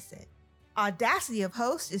want to miss it. Audacity of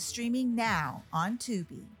Host is streaming now on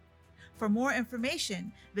Tubi. For more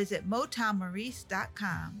information, visit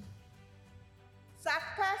MotownMaurice.com.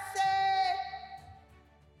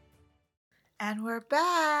 And we're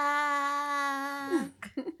back.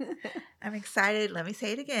 I'm excited. Let me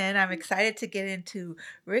say it again. I'm excited to get into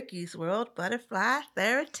Riki's World Butterfly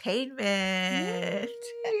Thera-Tainment.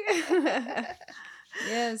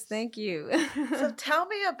 Yes, thank you. So tell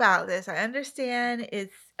me about this. I understand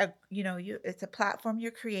it's it's a platform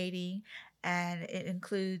you're creating, and it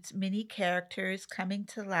includes many characters coming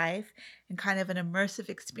to life and kind of an immersive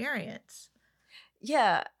experience.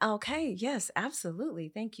 Yeah, okay. Yes, absolutely.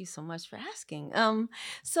 Thank you so much for asking.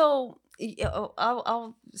 So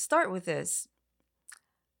I'll start with this.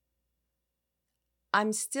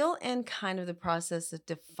 I'm still in kind of the process of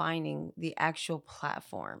defining the actual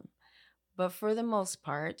platform. But for the most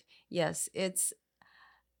part, yes, it's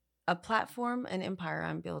a platform, an empire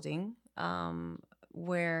I'm building,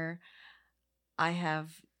 where I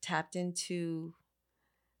have tapped into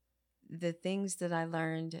the things that I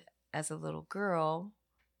learned as a little girl,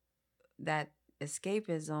 that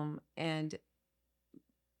escapism, and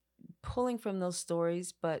pulling from those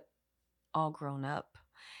stories, but all grown up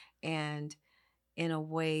and in a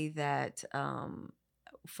way that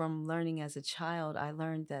from learning as a child, I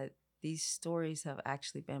learned that these stories have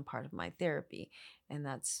actually been part of my therapy. And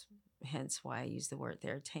that's hence why I use the word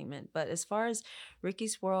Thera-Tainment. But as far as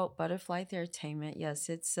Riki's World Butterfly Thera-Tainment, yes,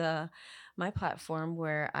 it's my platform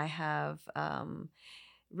where I have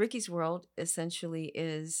Riki's World essentially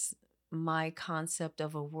is my concept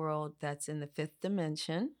of a world that's in the 5th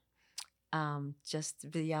dimension, just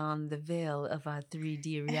beyond the veil of our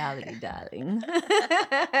 3D reality, darling.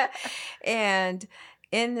 And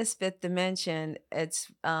in this 5th dimension, it's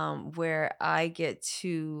where I get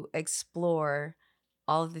to explore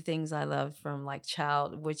all of the things I loved from like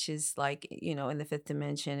child, which is like, in the 5th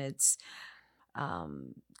dimension, it's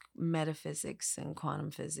um, metaphysics and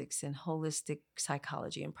quantum physics and holistic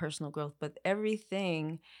psychology and personal growth. But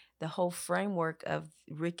everything, the whole framework of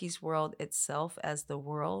Riki's World itself as the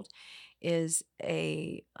world is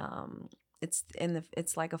it's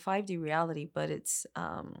like a 5D reality, but it's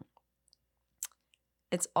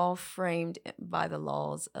all framed by the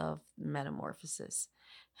laws of metamorphosis.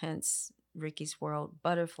 Hence Riki's World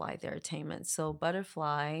Butterfly Thera-Tainment. So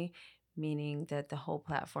butterfly meaning that the whole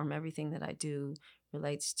platform, everything that I do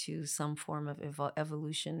relates to some form of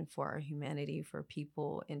evolution for our humanity, for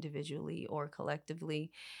people individually or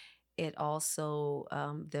collectively. It also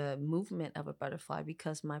the movement of a butterfly,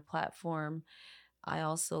 because my platform, I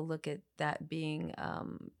also look at that being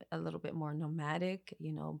a little bit more nomadic.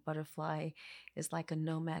 Butterfly is like a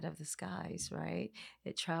nomad of the skies, right?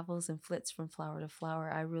 It travels and flits from flower to flower.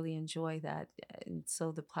 I really enjoy that. And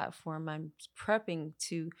so the platform, I'm prepping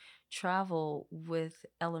to travel with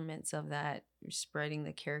elements of that, spreading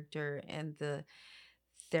the character and the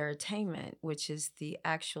Thera-Tainment, which is the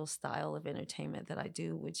actual style of entertainment that I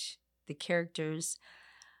do, which the characters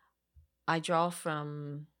I draw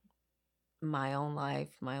from my own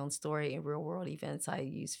life, my own story, and real world events. I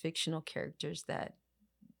use fictional characters that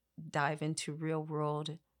dive into real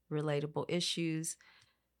world relatable issues,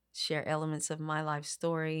 share elements of my life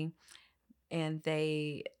story, and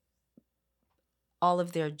all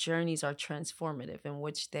of their journeys are transformative, in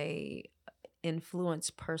which they influence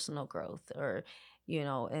personal growth, or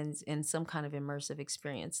in some kind of immersive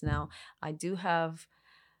experience. Now, I do have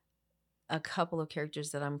a couple of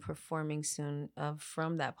characters that I'm performing soon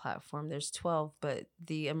from that platform. There's 12, but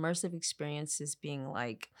the immersive experience is being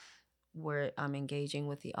like where I'm engaging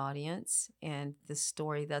with the audience, and the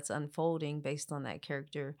story that's unfolding based on that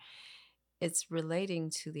character, it's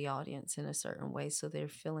relating to the audience in a certain way. So they're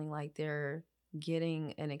feeling like they're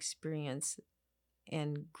getting an experience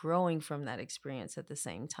and growing from that experience at the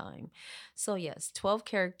same time. So yes, 12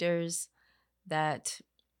 characters that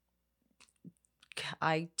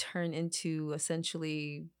I turn into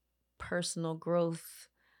essentially personal growth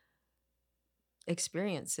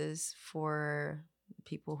experiences for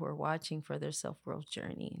people who are watching for their self-growth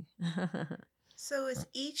journey. So is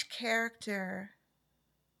each character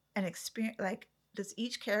an experience? Like, does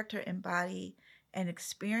each character embody an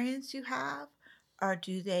experience you have, or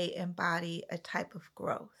do they embody a type of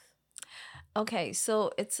growth? Okay,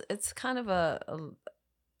 so it's kind of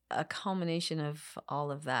a culmination of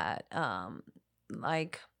all of that.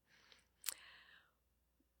 Like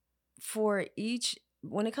for each,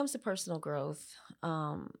 when it comes to personal growth,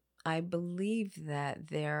 I believe that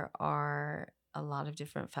there are a lot of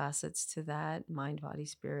different facets to that: mind, body,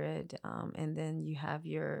 spirit. And then you have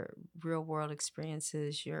your real world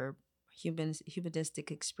experiences, your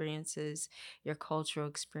humanistic experiences, your cultural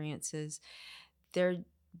experiences. They're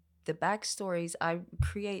the backstories. I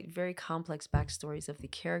create very complex backstories of the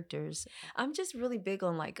characters. I'm just really big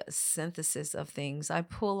on like a synthesis of things. I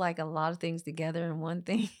pull like a lot of things together in one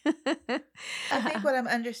thing. I think what I'm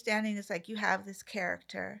understanding is like you have this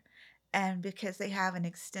character, and because they have an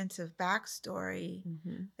extensive backstory,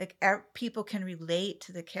 Mhm, like people can relate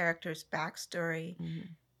to the character's backstory. mhm.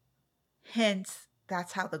 Hence,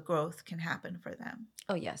 that's how the growth can happen for them.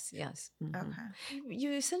 Oh yes, yes. Okay.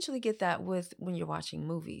 You essentially get that with when you're watching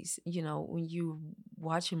movies. You know, when you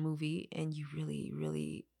watch a movie and you really,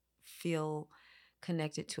 really feel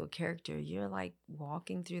connected to a character, you're like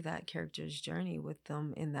walking through that character's journey with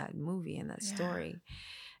them in that movie, in that Yeah. story.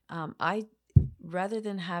 I rather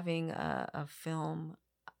than having a film,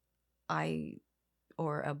 I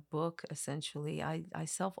or a book essentially, I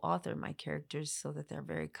self-author my characters so that they're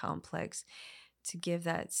very complex, to give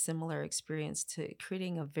that similar experience, to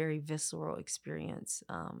creating a very visceral experience.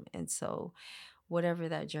 And so whatever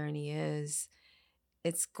that journey is,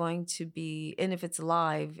 it's going to be, and if it's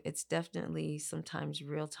live, it's definitely sometimes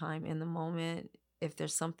real time in the moment. If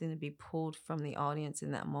there's something to be pulled from the audience in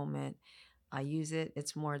that moment, I use it.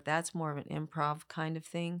 That's more of an improv kind of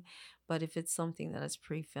thing. But if it's something that is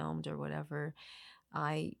pre-filmed or whatever,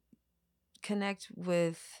 I connect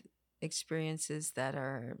with experiences that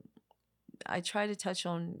are, I try to touch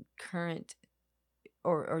on current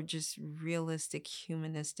or just realistic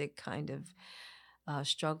humanistic kind of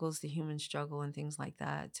struggles, the human struggle and things like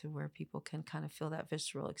that, to where people can kind of feel that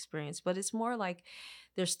visceral experience. But it's more like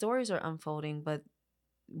their stories are unfolding, but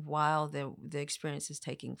while the experience is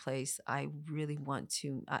taking place, I really want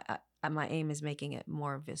to, my aim is making it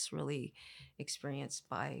more viscerally experienced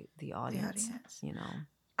by the The audience, audience. you know.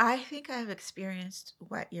 I think I've experienced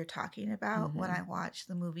what you're talking about when Mhm. I watched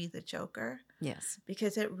the movie The Joker, Yes.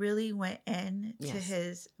 because it really went into Yes.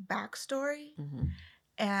 his backstory Hmm.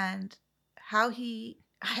 and how he,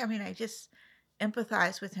 I mean, I just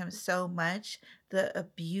empathize with him so much. The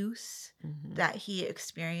abuse Hmm. that he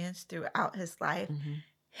experienced throughout his life, Hmm.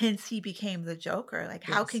 hence he became the Joker. Like,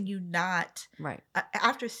 how Yes. can you not, Right.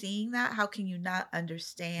 after seeing that, how can you not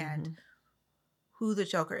understand Hmm. who the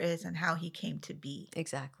Joker is and how he came to be?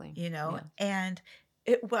 Exactly. You know, Yeah. and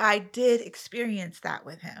well, I did experience that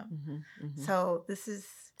with him. Hmm. Hmm. So this is,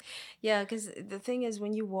 Yeah, because the thing is,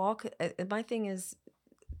 when you walk, my thing is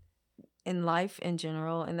in life in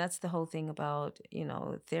general, and that's the whole thing about, you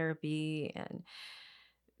know, therapy and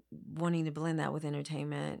wanting to blend that with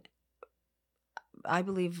entertainment. I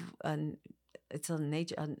believe it's a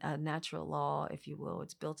nature, a natural law, if you will.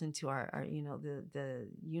 It's built into our you know, the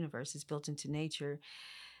universe is built into nature,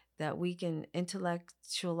 that we can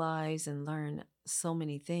intellectualize and learn so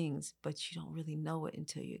many things, but you don't really know it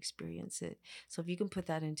until you experience it. So if you can put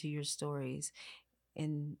that into your stories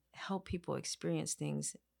and help people experience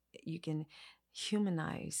things, you can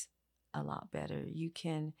humanize a lot better. You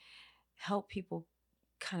can help people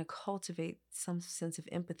kind of cultivate some sense of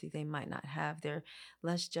empathy they might not have. They're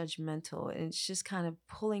less judgmental. And it's just kind of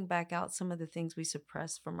pulling back out some of the things we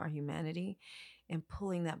suppress from our humanity and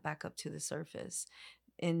pulling that back up to the surface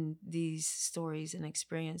in these stories and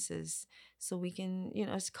experiences, so we can, you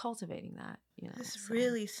know, it's cultivating that, you know. this is So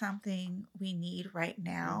really something we need right mhm.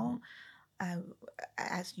 now. Uh,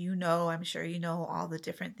 as you know, I'm sure you know all the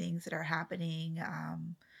different things that are happening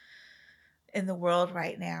in the world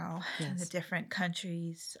right now, in the Yes. different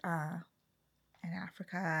countries in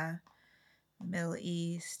Africa, Middle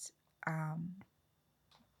East. Um,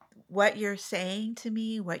 what you're saying to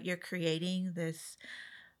me, what you're creating, this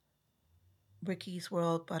Riki's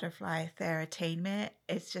World Butterfly Thera-Tainment,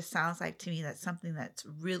 it just sounds like to me that's something that's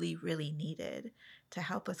really, really needed to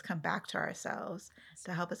help us come back to ourselves,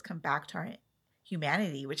 to help us come back to our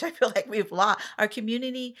humanity, which I feel like we've lost. Our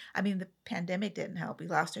community, I mean, the pandemic didn't help. We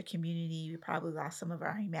lost our community. We probably lost some of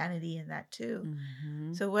our humanity in that too.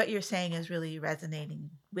 Mm-hmm. So what you're saying is really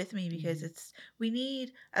resonating with me because Mm-hmm. we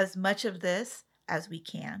need as much of this as we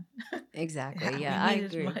can. Exactly. We Yeah, I need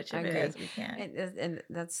as agree. much I of it agree. as we can. And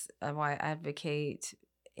that's why I advocate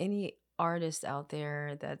any artist out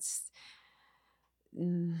there that's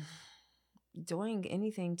mm, doing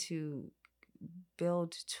anything to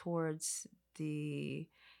build towards the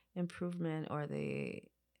improvement or the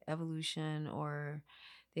evolution or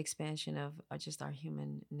the expansion of just our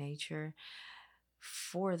human nature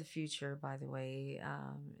for the future, by the way,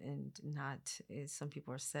 and not some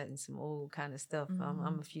people are set in some old kind of stuff.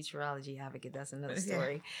 I'm a futurology advocate. That's another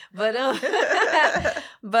story. But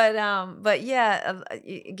but yeah,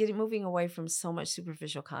 getting moving away from so much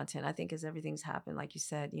superficial content. I think as everything's happened, like you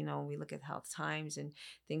said, we look at how times and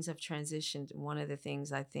things have transitioned. One of the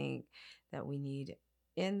things I think that we need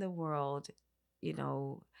in the world,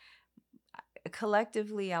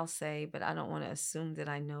 collectively I'll say, but I don't want to assume that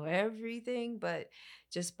I know everything, but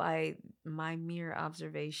just by my mere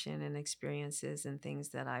observation and experiences and things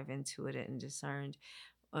that I've intuited and discerned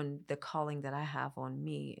on the calling that I have on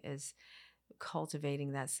me is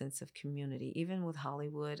cultivating that sense of community. Even with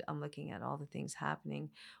Hollywood, I'm looking at all the things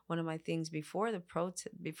happening. One of my things before the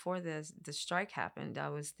strike happened, I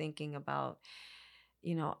was thinking about,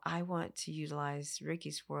 I want to utilize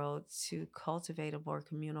Riki's world to cultivate a more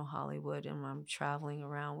communal Hollywood. And I'm traveling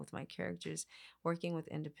around with my characters, working with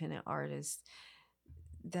independent artists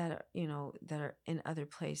that are in other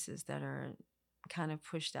places that are kind of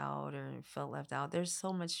pushed out or felt left out. There's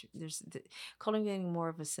so much, cultivating more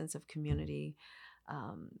of a sense of community,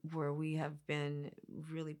 where we have been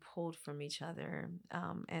really pulled from each other.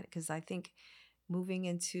 And because I think moving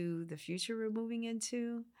into the future we're moving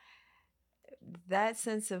into, that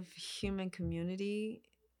sense of human community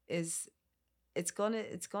it's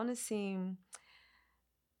gonna seem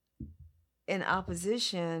in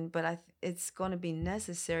opposition, but it's gonna be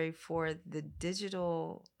necessary for the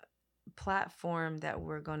digital platform that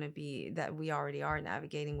that we already are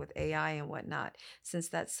navigating with AI and whatnot, since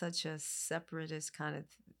that's such a separatist kind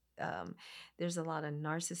of there's a lot of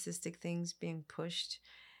narcissistic things being pushed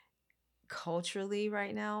culturally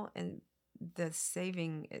right now, and the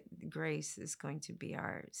saving grace is going to be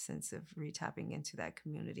our sense of retapping into that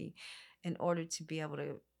community in order to be able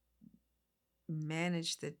to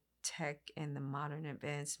manage the tech and the modern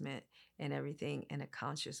advancement and everything in a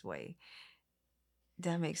conscious way.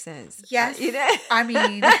 That makes sense. Yes. I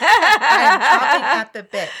mean, I'm chomping at the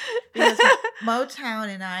bit because Motown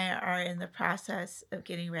and I are in the process of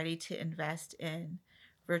getting ready to invest in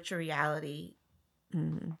virtual reality.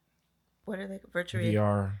 Mm-hmm. What are they? Virtual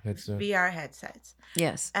VR headset. VR headsets.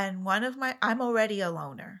 Yes. And I'm already a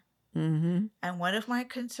loner. Mm-hmm. And one of my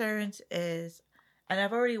concerns is, and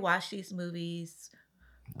I've already watched these movies,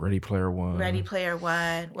 Ready Player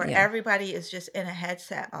One, where everybody is just in a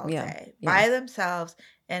headset all day by themselves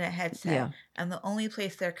in a headset. Yeah. And the only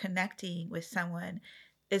place they're connecting with someone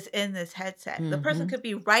is in this headset. The person could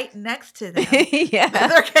be right next to them. But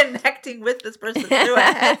they're connecting with this person through a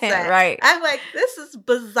headset. Right. I'm like, this is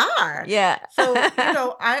bizarre. Yeah. So,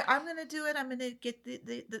 I'm going to do it. I'm going to get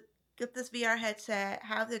get this VR headset,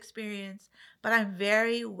 have the experience, but I'm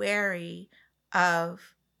very wary of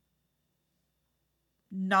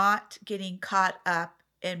not getting caught up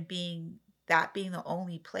in being the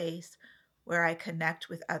only place where I connect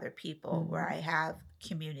with other people, where I have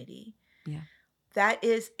community. Yeah. That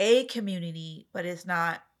is a community, but it's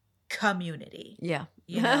not community. Yeah.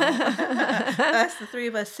 Us, the three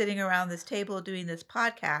of us sitting around this table doing this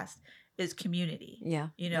podcast is community. Yeah.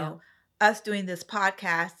 Us doing this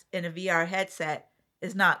podcast in a VR headset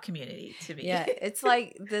is not community to me. Yeah, it's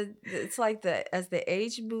like as the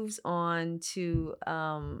age moves on to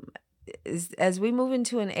as we move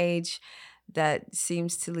into an age that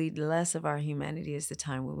seems to lead less of our humanity is the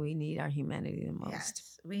time when we need our humanity the most.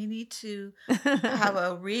 Yes, we need to have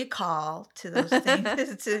a recall to those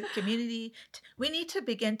things, to community. We need to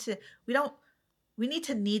we need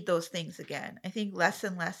to need those things again. I think less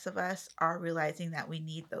and less of us are realizing that we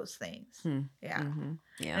need those things. Yeah. Mm-hmm.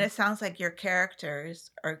 Yeah. And it sounds like your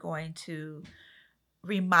characters are going to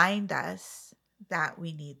remind us that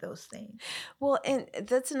we need those things. Well, and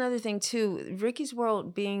that's another thing too. Riki's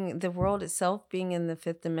world being the world itself being in the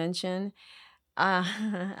fifth dimension,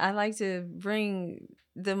 I like to bring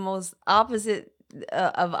the most opposite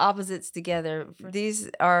of opposites together. These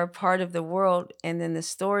are part of the world, and then the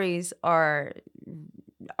stories are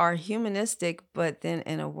humanistic, but then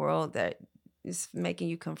in a world that is making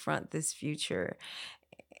you confront this future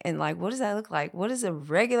And like, what does that look like? What is a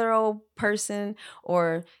regular old person,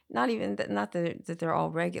 or not even that, not that they're all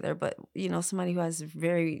regular, but somebody who has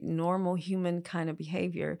very normal human kind of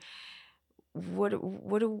behavior. What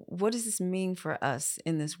does this mean for us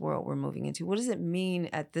in this world we're moving into? What does it mean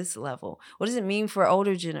at this level? What does it mean for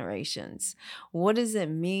older generations? What does it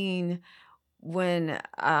mean when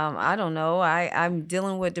I don't know, I'm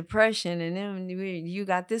dealing with depression, and then you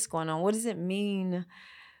got this going on? What does it mean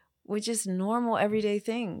with just normal everyday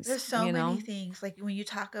things? There's so many things. Like when you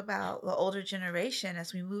talk about the older generation,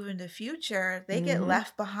 as we move into the future, they get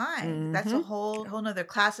left behind. That's a whole nother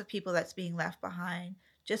class of people that's being left behind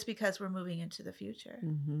just because we're moving into the future.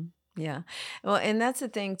 Yeah. Well, and that's the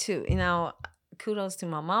thing too. Kudos to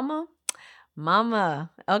my mama.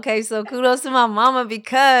 Okay, so kudos to my mama,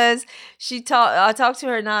 because I talked to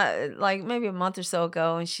her not like maybe a month or so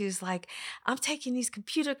ago, and she's like, I'm taking these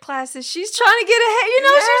computer classes. She's trying to get ahead,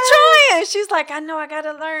 she's trying. She's like, I know I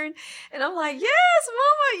gotta learn. And I'm like, yes,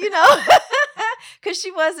 mama, because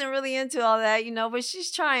she wasn't really into all that, but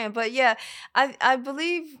she's trying. But yeah, I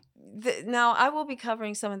believe that now I will be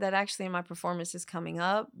covering some of that actually in my performances coming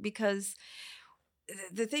up, because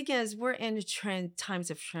the thing is, we're in times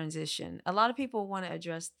of transition. A lot of people want to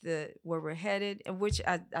address where we're headed, and which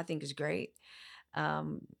I think is great.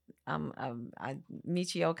 Michio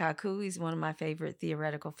Kaku, he's one of my favorite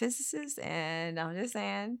theoretical physicists, and I'm just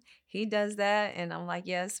saying he does that, and I'm like,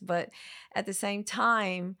 yes. But at the same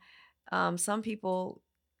time, some people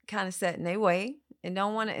kind of set in their way and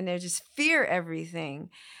don't want to, and they just fear everything.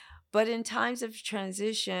 But in times of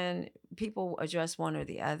transition, people address one or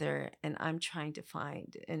the other, and I'm trying to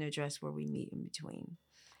find and address where we meet in between.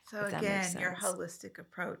 So again, your holistic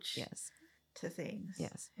approach to things.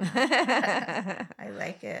 Yes. I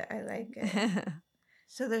like it.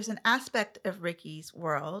 So there's an aspect of Riki's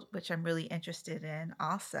world, which I'm really interested in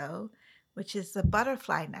also, which is the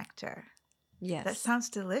butterfly nectar. Yes. That sounds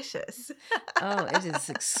delicious. Oh, it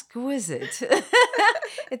is exquisite.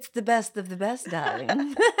 It's the best of the best,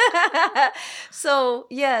 darling. So,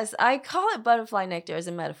 yes, I call it butterfly nectar as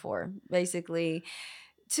a metaphor, basically,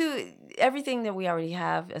 to everything that we already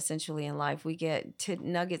have essentially in life. We get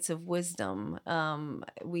nuggets of wisdom.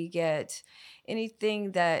 We get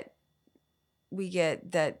anything that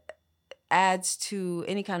adds to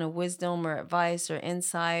any kind of wisdom or advice or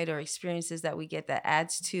insight or experiences that we get, that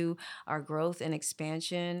adds to our growth and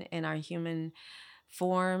expansion in our human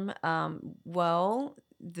form. Well,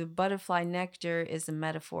 the butterfly nectar is a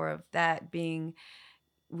metaphor of that being,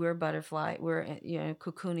 we're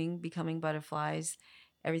cocooning, becoming butterflies,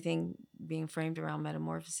 everything being framed around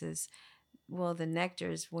metamorphosis. Well, the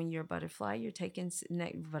nectar is when you're a butterfly, you're taking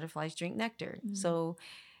butterflies drink nectar. So,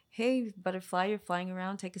 hey, butterfly, you're flying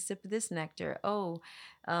around, take a sip of this nectar. Oh,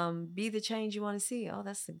 be the change you want to see. Oh,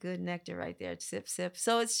 that's a good nectar right there. Sip, sip.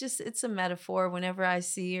 So it's a metaphor. Whenever I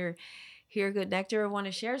see or hear good nectar or want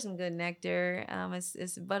to share some good nectar,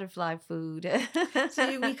 it's butterfly food.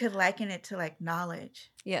 So we could liken it to like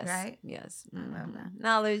knowledge. Yes. Right? Yes. I love that.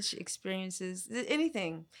 Knowledge, experiences,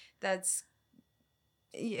 anything that's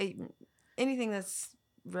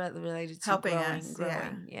related to helping growing, us,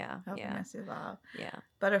 yeah. Helping us evolve. Yeah.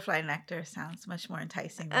 Butterfly nectar sounds much more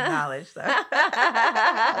enticing than knowledge, though. I'll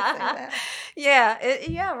say that.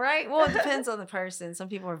 Yeah, right. Well, it depends on the person. Some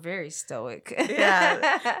people are very stoic.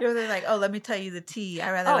 Yeah, they're like, oh, let me tell you the tea.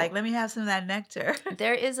 I rather let me have some of that nectar.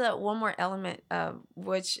 There is one more element,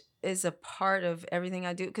 which is a part of everything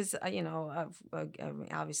I do, because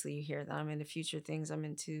obviously you hear that I'm into future things. I'm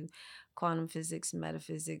into quantum physics,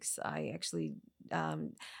 metaphysics. I actually I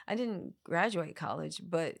didn't graduate college,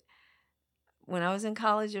 but when I was in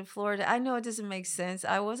college in Florida, I know it doesn't make sense.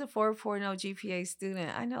 I was a 4.0 GPA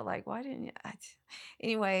student. I know, like, why didn't you?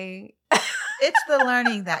 Anyway. It's the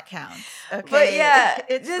learning that counts. Okay. But yeah,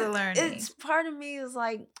 it's the learning. It's part of me is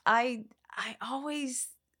like, I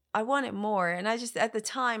wanted more. And I just, at the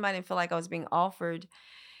time, I didn't feel like I was being offered.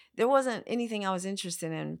 There wasn't anything I was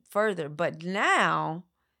interested in further. But now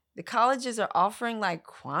the colleges are offering like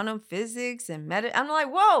quantum physics and I'm like,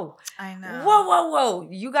 whoa. I know. Whoa.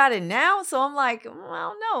 You got it now? So I'm like, well, I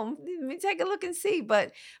don't know. Let me take a look and see.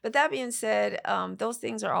 But that being said, those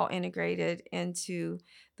things are all integrated into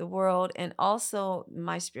the world, and also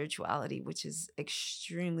my spirituality, which is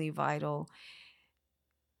extremely vital.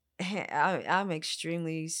 I'm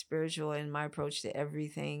extremely spiritual in my approach to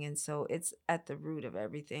everything. And so it's at the root of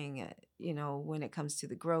everything, when it comes to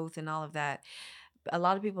the growth and all of that. A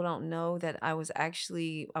lot of people don't know that I went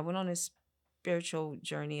on a spiritual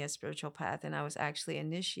journey, a spiritual path, and I was actually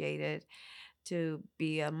initiated to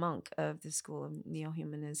be a monk of the school of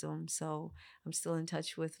neo-humanism. So I'm still in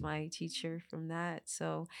touch with my teacher from that.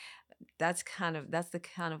 So that's the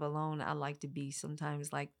kind of alone I like to be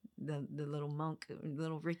sometimes, like the little monk,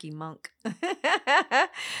 little Ricky monk.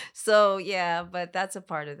 So yeah, but that's a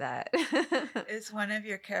part of that. Is one of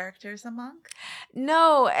your characters a monk?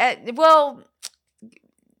 No, well,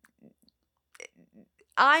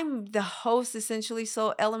 I'm the host essentially,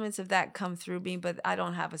 so elements of that come through me, but I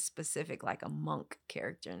don't have a specific like a monk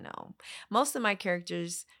character. No, most of my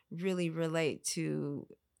characters really relate to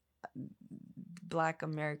Black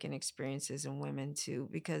American experiences and women too,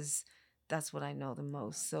 because that's what I know the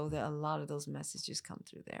most. So that a lot of those messages come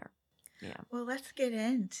through there. Yeah. Well, let's get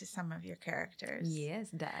into some of your characters.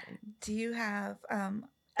 Yes, darling. Do you have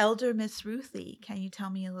Elder Miss Ruthie? Can you tell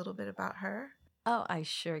me a little bit about her? Oh, I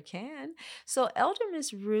sure can. So Elder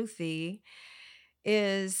Miss Ruthie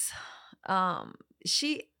is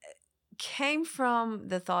she came from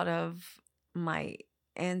the thought of my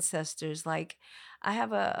ancestors. Like I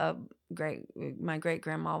have a my great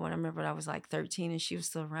grandma when I remember I was like 13 and she was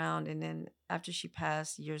still around. And then after she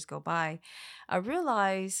passed, years go by, I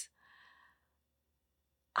realized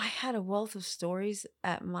I had a wealth of stories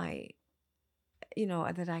at my,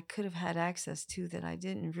 that I could have had access to that I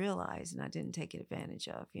didn't realize and I didn't take advantage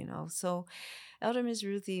of. So Elder Miss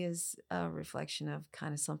Ruthie is a reflection of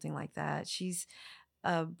kind of something like that. She's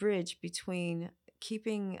a bridge between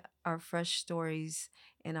keeping our fresh stories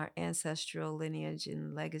and our ancestral lineage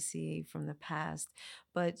and legacy from the past,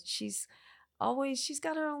 but she's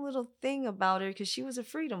got her own little thing about her because she was a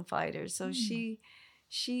freedom fighter. So she's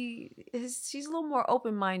a little more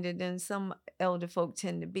open-minded than some elder folk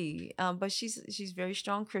tend to be, but she's a very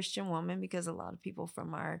strong Christian woman because a lot of people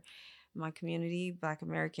from my community, Black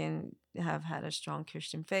American, have had a strong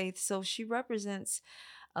Christian faith. So she represents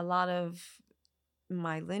a lot of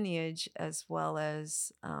my lineage as well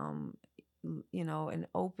as an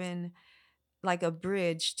open, like a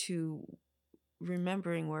bridge to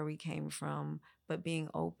remembering where we came from, but being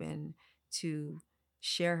open to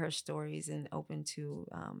share her stories and open to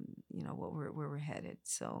where we're headed.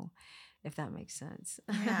 So if that makes sense.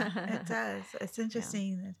 Yeah, it does. It's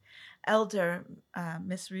interesting that Elder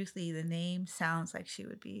Miss Ruthie, the name sounds like she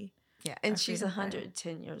would be. Yeah, and a she's freedom fighter.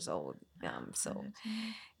 110 years old. So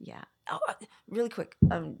 110. yeah. Oh, really quick,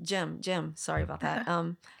 Jim, sorry about that.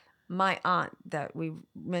 My aunt that we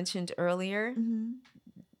mentioned earlier, Mhm.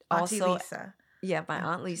 Auntie also, Lisa. yeah, my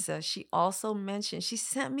Aunt Lisa, she also mentioned, she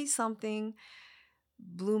sent me something,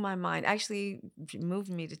 blew my mind, actually moved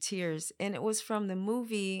me to tears, and it was from the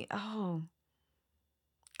movie.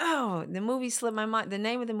 The movie slipped my mind. The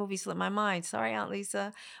name of the movie slipped my mind. Sorry, Aunt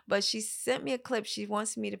Lisa. But she sent me a clip. She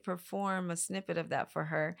wants me to perform a snippet of that for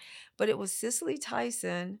her. But it was Cicely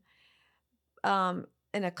Tyson in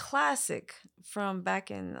a classic from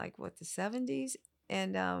back in like the 70s.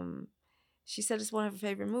 And she said it's one of her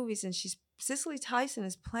favorite movies. And Cicely Tyson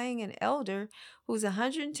is playing an elder who's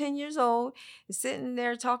 110 years old, is sitting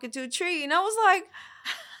there talking to a tree. And I was like,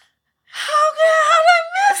 how did I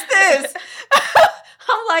miss this?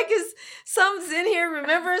 I'm like, is something's in here?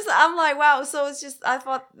 Remembers? I'm like, wow. So it's just, I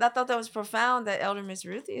thought that was profound that Elder Miss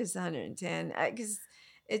Ruthie is 110 because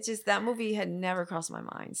it's just that movie had never crossed my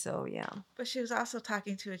mind. So yeah. But she was also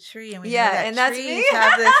talking to a tree, and we know Yeah, that and that's me. trees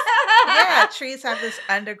have this. Yeah, trees have this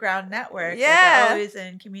underground network. Yeah. That they're always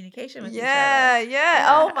in communication with each other. Yeah.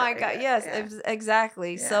 Oh my God. Yes, Yeah.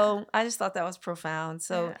 exactly. Yeah. So I just thought that was profound.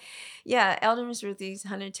 So yeah, Elder Miss Ruthie's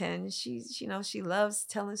 110. She's, she loves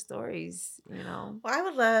telling stories, Well, I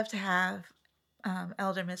would love to have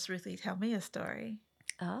Elder Miss Ruthie tell me a story.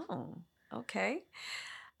 Oh, okay.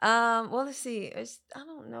 Well, let's see. I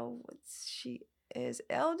don't know what she is.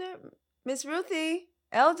 Elder Miss Ruthie.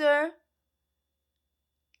 Elder.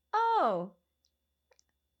 Oh.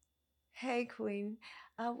 Hey, Queen.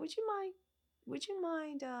 Would you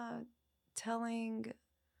mind telling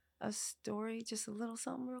a story, just a little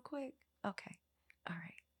something real quick? Okay. All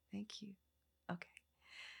right. Thank you. Okay.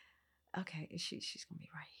 Okay. She's gonna be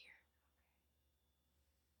right here.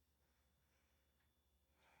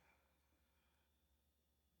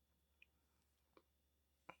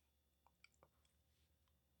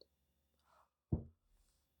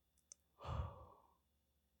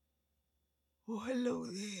 Oh, hello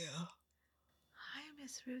there. Hi,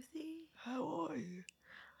 Miss Ruthie. How are you?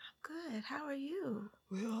 I'm good. How are you?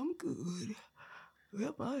 Well, I'm good.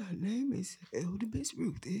 Well, my name is Elder Miss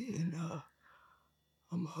Ruthie, and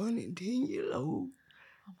I'm 110 years old.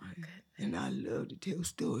 Oh, my goodness. And I love to tell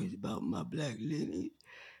stories about my Black lineage,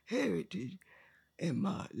 heritage, and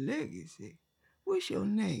my legacy. What's your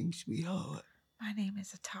name, sweetheart? My name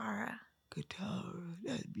is Atara. Katara.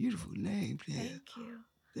 That's a beautiful name there. Thank you.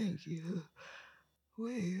 Thank you.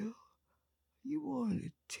 Well, you want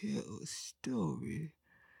to tell a story.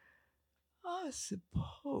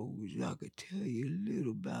 suppose I could tell you a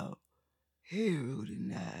little about Harold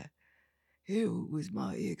and I. Harold was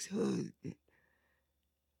my ex-husband.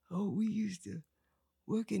 Oh, we used to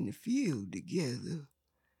work in the field together.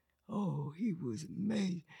 Oh, he was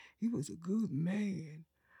amazing. He was a good man.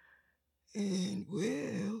 And,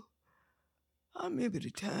 well, I remember the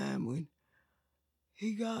time when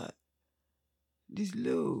he got this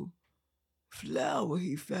little flower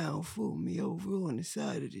he found for me over on the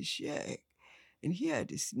side of the shack. And he had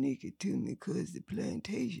to sneak it to me because the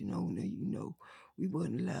plantation owner, we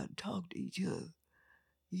wasn't allowed to talk to each other.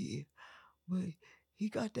 Yeah, but he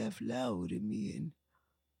got that flower to me, and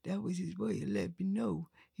that was his way of letting me know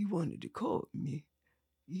he wanted to court me.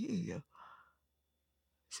 Yeah.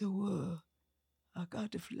 So, I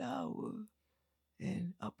got the flower,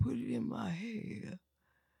 and I put it in my hair.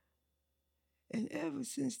 And ever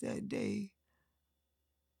since that day,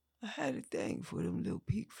 I had a thing for them little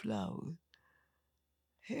pink flowers.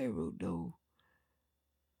 Harold, though,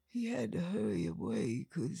 he had to hurry away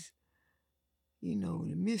because, the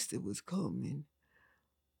mister was coming.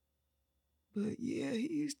 But yeah,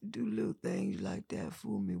 he used to do little things like that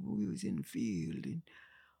for me when we was in the field. And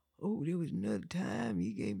there was another time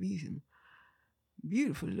he gave me some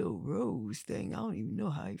beautiful little rose thing. I don't even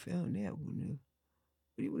know how he found that one.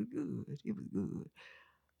 But it was good. It was good.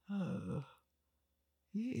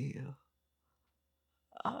 Yeah.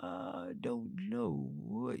 I don't know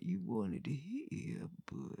what you wanted to hear,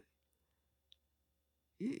 but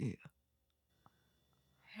yeah.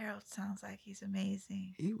 Harold sounds like he's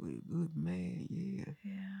amazing. He was a good man, yeah.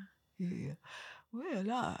 Yeah. Yeah.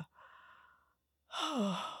 Well,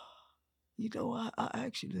 I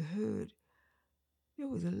actually heard there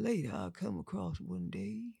was a lady I come across one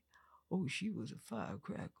day. Oh, she was a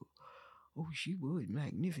firecracker. Oh, she was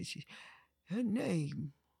magnificent. Her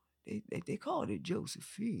name, they called her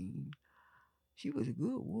Josephine. She was a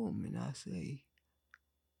good woman, I say.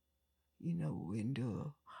 And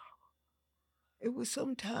it was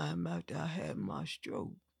some time after I had my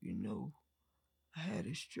stroke, I had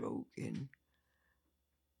a stroke, and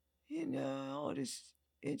all this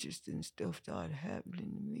interesting stuff started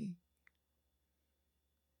happening to me.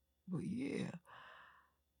 But yeah,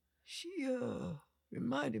 she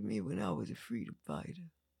reminded me when I was a freedom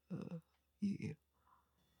fighter. Yeah.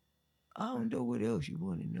 I don't know what else you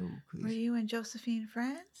want to know. Were you and Josephine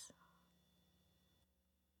friends?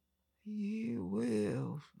 Yeah,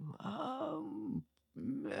 well, a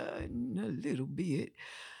little bit.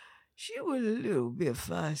 She was a little bit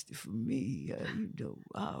feisty for me.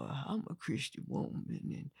 I'm a Christian woman,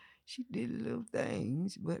 and she did little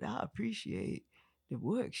things, but I appreciate the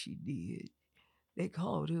work she did. They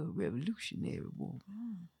called her a revolutionary woman.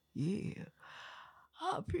 Mm. Yeah,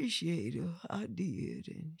 I appreciate her. I did,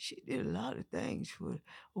 and she did a lot of things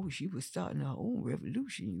she was starting her own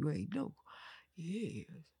revolution, you ain't know. Yes.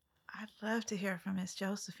 I'd love to hear from Miss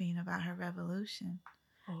Josephine about her revolution.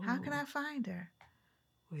 How can I find her?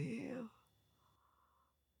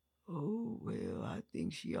 Well, I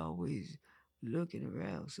think she always looking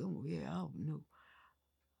around somewhere. I don't know.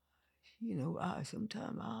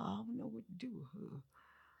 Sometimes I don't know what to do with her.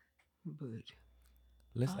 But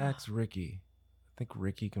let's ask Riki. I think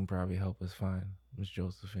Riki can probably help us find Miss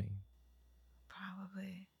Josephine.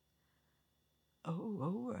 Probably. Oh,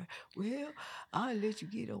 all right. Well, I'll let you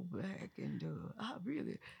get on back, and you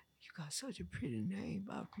got such a pretty name.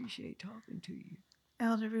 I appreciate talking to you.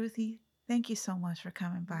 Elder Ruthie, thank you so much for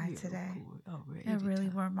coming by today. Of course. All right. It really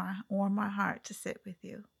warmed my heart to sit with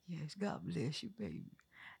you. Yes, God bless you, baby.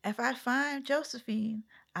 If I find Josephine,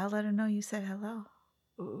 I'll let her know you said hello.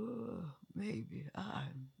 Maybe.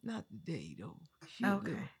 Not today, though.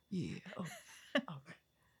 Okay. Yeah. Oh, all right.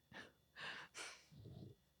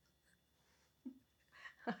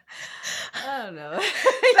 I don't know. That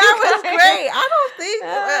was great. I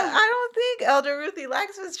don't think Elder Ruthie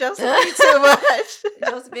likes Miss Josephine too much.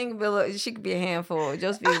 Josephine, she could be a handful.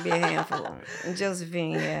 Josephine could be a handful.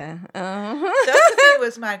 Josephine, yeah. Josephine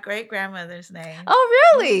was my great grandmother's name.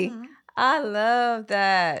 Oh, really? Mm-hmm. I love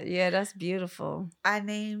that. Yeah, that's beautiful. I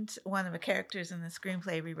named one of the characters in the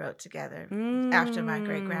screenplay we wrote together after my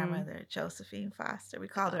great grandmother, Josephine Foster. We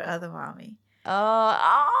called her Other Mommy.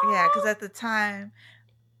 Oh. Yeah, because at the time,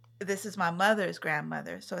 this is my mother's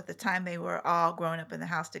grandmother. So at the time they were all growing up in the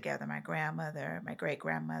house together, my grandmother, my great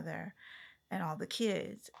grandmother, and all the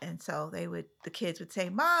kids. And so the kids would say,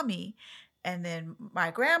 Mommy. And then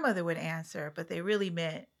my grandmother would answer, but they really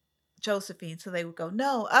meant Josephine. So they would go,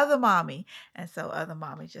 no, other mommy. And so other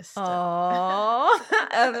mommy just Oh,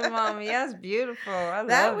 other mommy, that's beautiful. I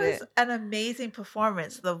that love was it. an amazing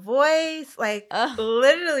performance. The voice, like Uh,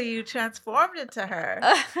 literally you transformed into her.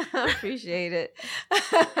 I appreciate it.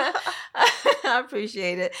 I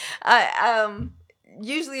appreciate it. I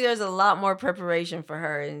usually there's a lot more preparation for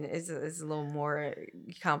her, and it's a little more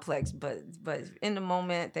complex. But in the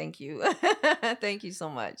moment, thank you, thank you so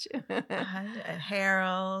much. And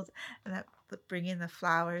Harold, and that bringing the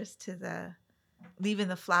flowers to leaving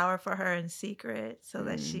the flower for her in secret so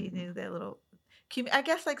that she knew their little, I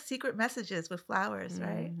guess like secret messages with flowers,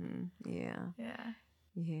 right? Yeah. Yeah.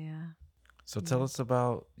 Yeah. So tell us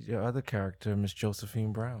about your other character, Miss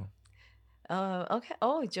Josephine Brown. Okay.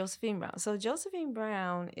 Oh, Josephine Brown. So Josephine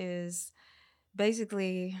Brown is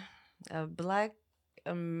basically a Black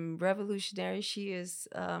revolutionary. She is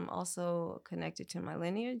also connected to my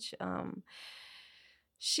lineage.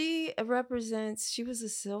 She was a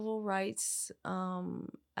civil rights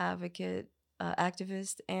advocate,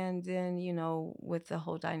 activist, and then, with the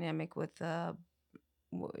whole dynamic with, Dr.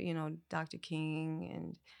 King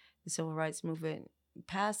and the civil rights movement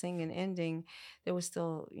passing and ending, there was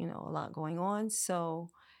still, a lot going on. So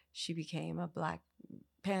she became a Black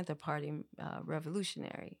Panther Party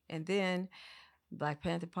revolutionary. And then Black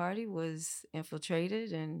Panther Party was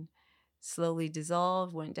infiltrated and slowly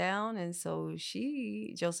dissolved, went down. And so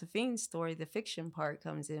Josephine's story, the fiction part,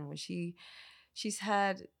 comes in when she's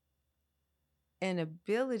had an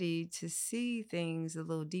ability to see things a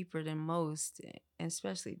little deeper than most, and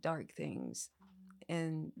especially dark things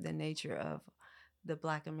in the nature of the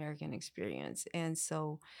Black American experience. And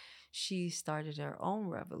so she started her own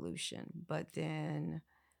revolution, but then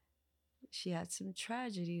she had some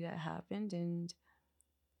tragedy that happened, and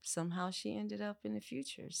somehow she ended up in the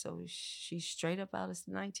future. So she's straight up out of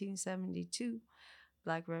 1972,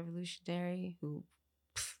 Black revolutionary who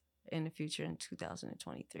in the future in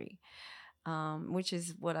 2023. Which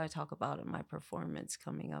is what I talk about in my performance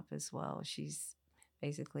coming up as well. She's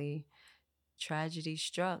basically tragedy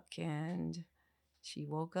struck and she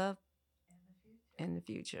woke up in the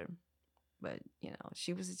future. But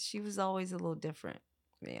she was always a little different.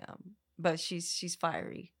 Yeah. But she's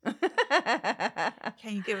fiery.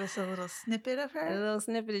 Can you give us a little snippet of A her? little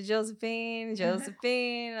snippet of Josephine.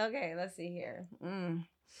 Josephine. Okay, let's see here.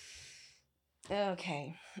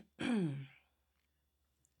 Okay.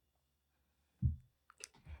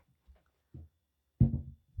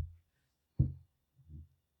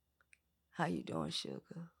 How you doing,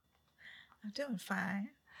 sugar? I'm doing fine.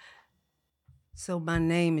 So my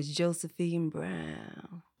name is Josephine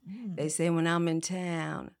Brown. They say when I'm in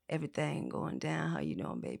town, everything going down. How you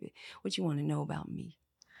doing, baby? What you want to know about me?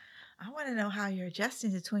 I want to know how you're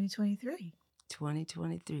adjusting to 2023.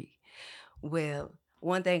 2023. Well,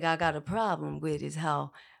 one thing I got a problem with is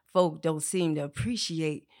how folk don't seem to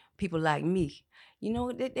appreciate people like me.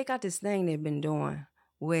 They got this thing they've been doing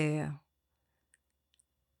where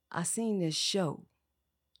I seen this show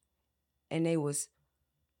and they was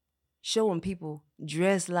showing people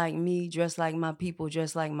dressed like me, dressed like my people,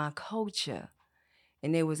 dressed like my culture.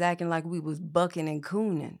 And they was acting like we was bucking and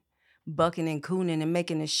cooning and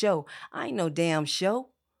making a show. I ain't no damn show.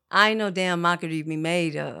 I ain't no damn mockery to be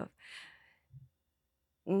made of.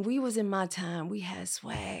 When we was in my time, we had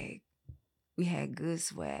swag. We had good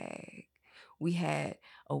swag. We had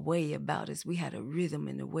a way about us. We had a rhythm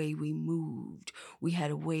in the way we moved. We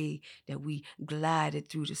had a way that we glided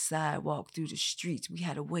through the sidewalk, through the streets. We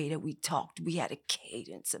had a way that we talked. We had a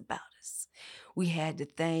cadence about us. We had the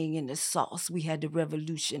thing in the sauce. We had the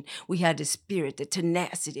revolution. We had the spirit, the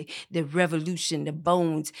tenacity, the revolution, the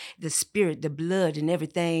bones, the spirit, the blood, and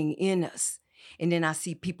everything in us. And then I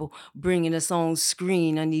see people bringing us on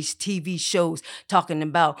screen on these TV shows talking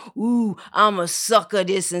about, ooh, I'm a sucker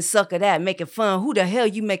this and sucker that, making fun. Who the hell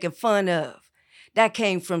you making fun of? That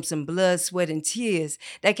came from some blood, sweat, and tears.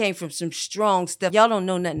 That came from some strong stuff y'all don't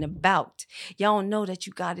know nothing about. Y'all don't know that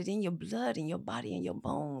you got it in your blood, in your body, in your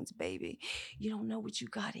bones, baby. You don't know what you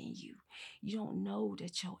got in you. You don't know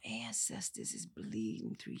that your ancestors is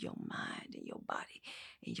bleeding through your mind and your body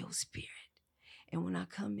and your spirit. And when I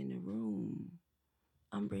come in the room,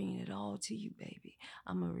 I'm bringing it all to you, baby.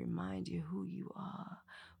 I'm going to remind you who you are,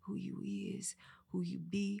 who you is, who you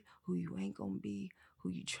be, who you ain't going to be, who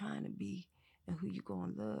you trying to be, and who you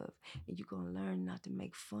going to love. And you're going to learn not to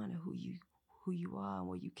make fun of who you are and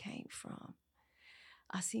where you came from.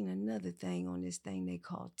 I seen another thing on this thing they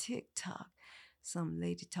call TikTok. Some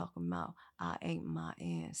lady talking about, I ain't my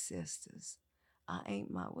ancestors.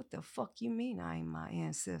 What the fuck you mean I ain't my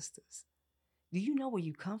ancestors? Do you know where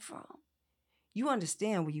you come from? You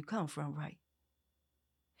understand where you come from, right?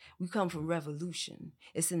 We come from revolution.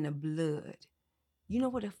 It's in the blood. You know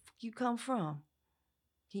where the fuck you come from?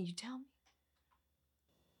 Can you tell me?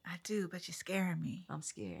 I do, but you're scaring me. I'm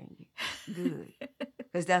scaring you. Good.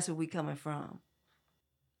 Because that's where we coming from.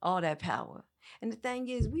 All that power. And the thing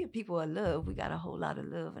is, we are people of love. We got a whole lot of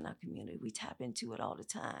love in our community. We tap into it all the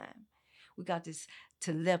time. We got this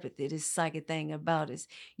telepathy, this psychic thing about us.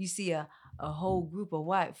 You see a whole group of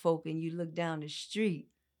white folk and you look down the street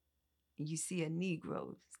and you see a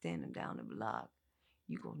Negro standing down the block.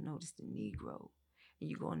 You're going to notice the Negro. And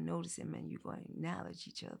you're going to notice him and you're going to acknowledge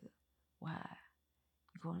each other. Why?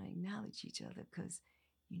 You're going to acknowledge each other because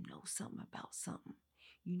you know something about something.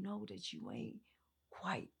 You know that you ain't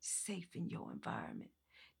quite safe in your environment.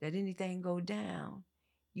 That anything go down,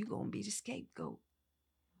 you're going to be the scapegoat.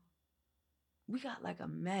 We got like a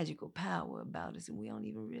magical power about us and we don't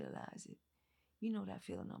even realize it. You know that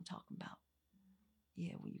feeling I'm talking about.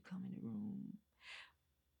 Yeah, when you come in the room.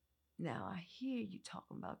 Now, I hear you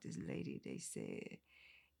talking about this lady, they said,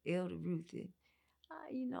 Elder Ruthie.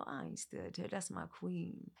 I ain't studied her. That's my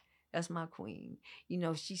queen. That's my queen.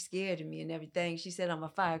 She's scared of me and everything. She said I'm a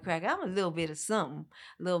firecracker. I'm a little bit of something.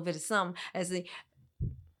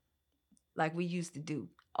 Like we used to do.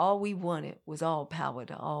 All we wanted was all power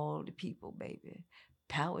to all the people, baby.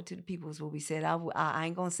 Power to the people is what we said. I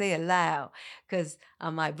ain't going to say it loud because I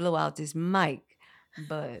might blow out this mic.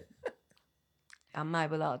 But I might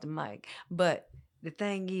blow out the mic. But the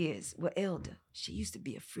thing is, Elder, she used to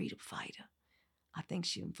be a freedom fighter. I think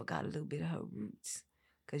she forgot a little bit of her roots.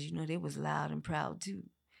 Because, they was loud and proud, too.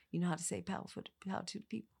 You know how to say power to the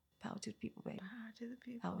people. Power to the people, baby. Power to the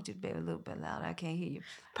people. Power to the baby. A little bit louder. I can't hear you.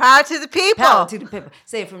 Power to the people. Power to the people.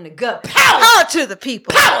 Say it from the gut. Power to the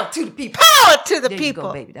people. Power to the people. Power to the there people. You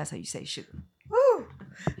go, baby. That's how you say sugar. Woo.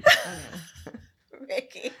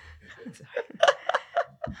 Riki.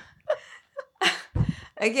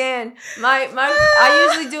 Again, I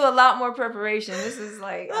usually do a lot more preparation. This is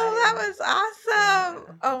like... Oh, that was awesome.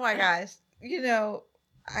 Yeah. Oh, my gosh.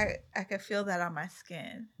 I could feel that on my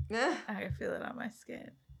skin. I could feel it on my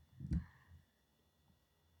skin.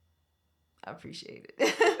 I appreciate it.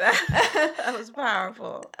 That was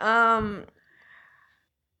powerful.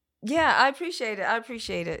 Yeah, I appreciate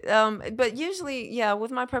it. But usually, yeah,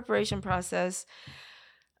 with my preparation process,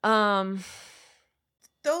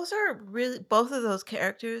 those are really, both of those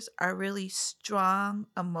characters are really strong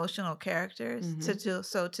emotional characters.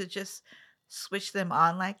 Mm-hmm. To just switch them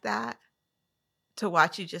on like that, to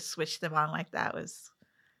watch you just switch them on like that was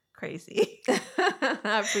crazy.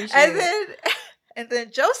 I appreciate it. And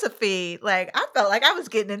then Josephine, like I felt like I was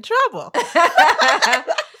getting in trouble.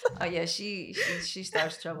 Oh yeah, she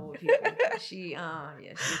starts trouble with people. She's a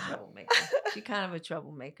troublemaker. She kind of a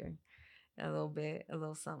troublemaker. A little bit, a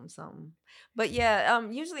little something. But yeah,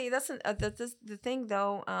 usually that's the thing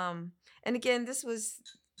though. And again, this was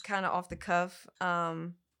kind of off the cuff.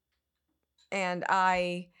 And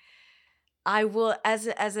I will, as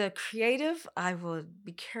a creative, I will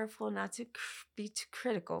be careful not to be too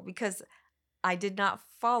critical because I did not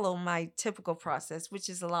follow my typical process, which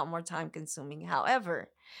is a lot more time consuming. However,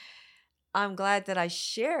 I'm glad that I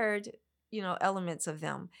shared, elements of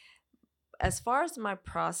them. As far as my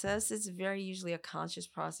process, it's very usually a conscious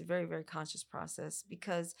process, very, very conscious process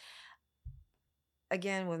because,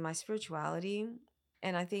 again, with my spirituality,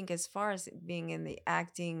 and I think as far as being in the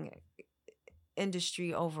acting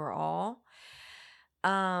industry overall,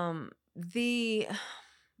 the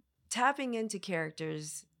tapping into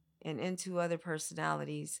characters and into other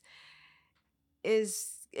personalities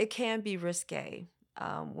it can be risque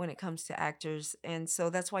when it comes to actors. And so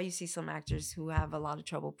that's why you see some actors who have a lot of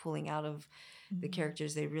trouble pulling out of the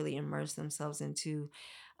characters they really immerse themselves into.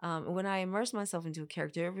 When I immerse myself into a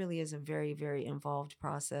character, it really is a very, very involved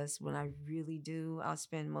process. When I really do, I'll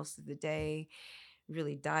spend most of the day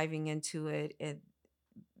really diving into it and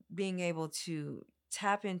being able to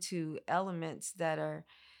tap into elements that are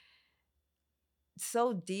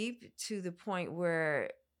so deep to the point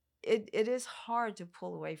where it is hard to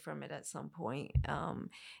pull away from it at some point.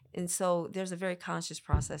 And so there's a very conscious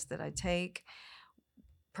process that I take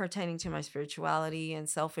pertaining to my spirituality and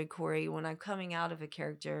self-inquiry when I'm coming out of a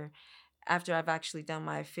character after I've actually done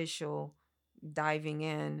my official diving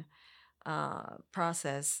in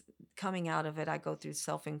process. Coming out of it, I go through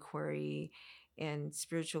self-inquiry and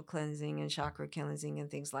spiritual cleansing and chakra cleansing and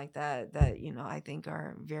things like that I think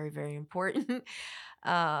are very, very important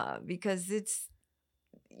because it's,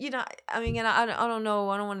 and I don't know,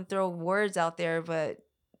 I don't want to throw words out there, but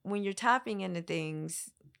when you're tapping into things,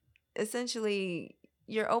 essentially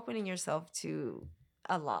you're opening yourself to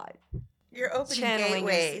a lot. You're opening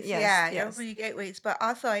gateways. Yes. You're opening gateways. But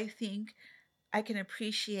also I think I can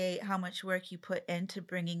appreciate how much work you put into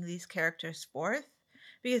bringing these characters forth,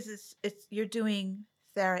 because it's you're doing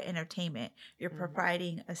Thera-Entertainment. You're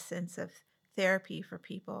providing a sense of therapy for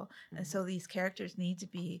people. And so these characters need to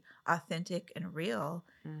be authentic and real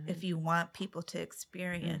if you want people to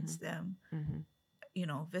experience them,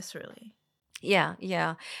 viscerally.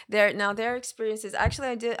 Yeah. Their experiences.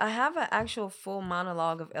 Actually, I have an actual full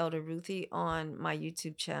monologue of Elder Ruthie on my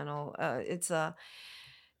YouTube channel. It's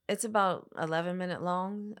about 11 minutes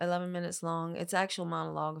long. It's actual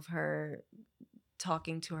monologue of her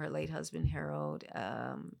talking to her late husband Harold,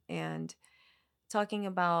 and talking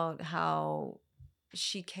about how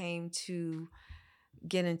she came to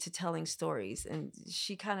get into telling stories, and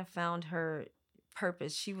she kind of found her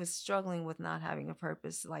purpose. She was struggling with not having a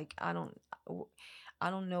purpose. Like, I don't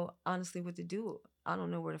know honestly what to do. I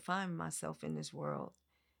don't know where to find myself in this world.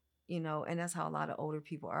 And that's how a lot of older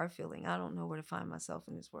people are feeling. I don't know where to find myself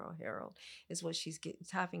in this world. Harold is what she's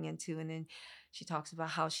tapping into. And then she talks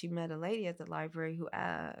about how she met a lady at the library who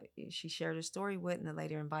she shared a story with, and the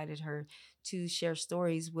lady invited her to share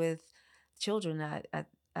stories with children at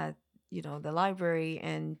the library,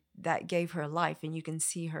 and that gave her life, and you can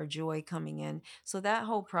see her joy coming in. So that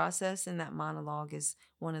whole process and that monologue is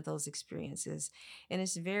one of those experiences, and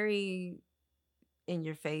it's very in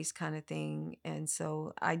your face kind of thing. And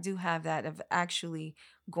so I do have that of actually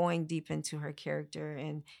going deep into her character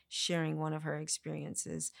and sharing one of her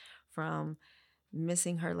experiences, from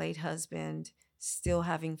missing her late husband, still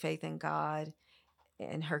having faith in God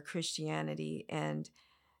and her Christianity, and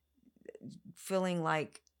feeling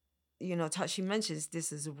like, she mentions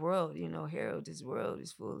this is a world, Harold, this world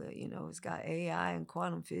is full of, it's got AI and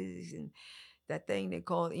quantum physics and that thing they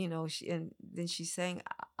call, and then she's saying,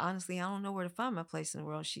 honestly, I don't know where to find my place in the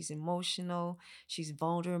world. She's emotional. She's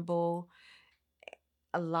vulnerable.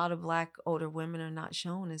 A lot of Black older women are not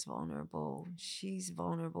shown as vulnerable. She's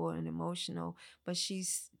vulnerable and emotional, but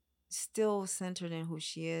she's still centered in who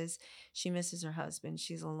she is. She misses her husband.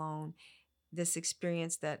 She's alone. This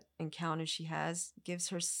experience, that encounter she has, gives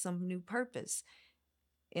her some new purpose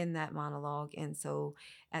in that monologue. And so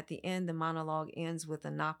at the end, the monologue ends with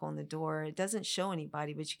a knock on the door. It doesn't show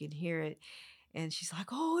anybody, but you can hear it. And she's like,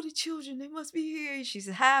 oh, the children, they must be here. She's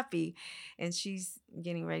happy. And she's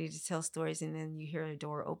getting ready to tell stories. And then you hear her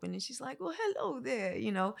door open and she's like, well, hello there,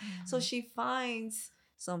 So she finds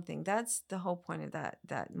something. That's the whole point of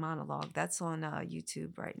that monologue. That's on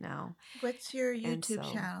YouTube right now. What's your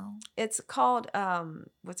YouTube channel? It's called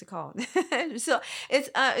what's it called? So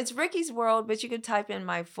it's Ricky's World, but you could type in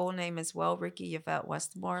my full name as well, Riki Yvette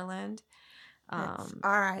Westmoreland. That's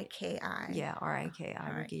Riki. Yeah, Riki,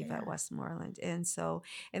 Riki Yvette Westmoreland. And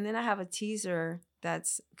then I have a teaser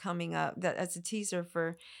that's coming up. That's a teaser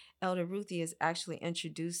for Elder Ruthie is actually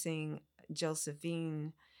introducing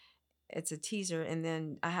Josephine. It's a teaser, and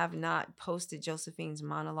then I have not posted Josephine's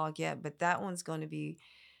monologue yet, but that one's going to be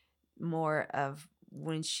more of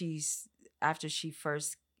when after she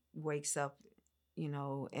first wakes up,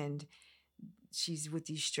 and she's with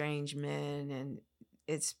these strange men, and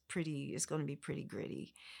it's going to be pretty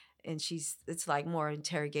gritty, and it's like more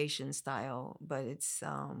interrogation style, but it's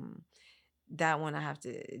that one I have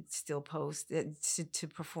to still post it to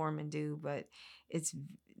perform and do, but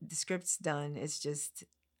the script's done. It's just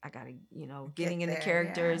I gotta, getting in the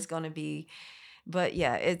character is going to be, but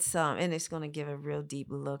yeah, it's and it's going to give a real deep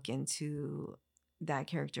look into that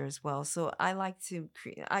character as well. So I like to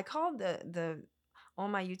I call the on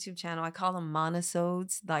my YouTube channel, I call them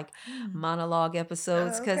monosodes, like monologue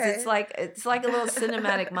episodes, because it's like a little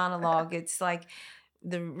cinematic monologue. It's like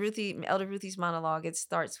Elder Ruthie's monologue. It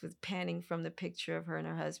starts with panning from the picture of her and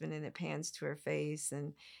her husband, and it pans to her face,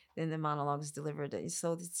 and then the monologue is delivered.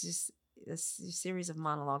 So it's just a series of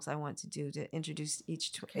monologues I want to do to introduce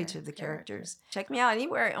each of the characters. Check me out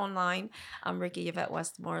anywhere online. I'm Riki Yvette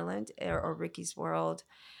Westmoreland or Ricky's World,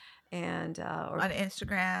 and or on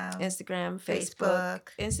Instagram,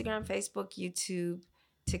 Facebook, YouTube,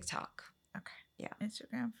 TikTok. Okay. Yeah.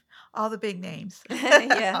 Instagram. All the big names.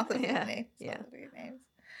 Yeah. All the big names. Yeah. All the big names.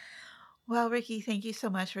 Well, Riki, thank you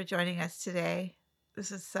so much for joining us today.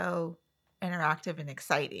 This is so interactive and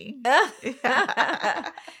exciting.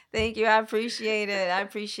 Thank you. I appreciate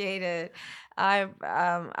it.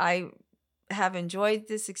 I have enjoyed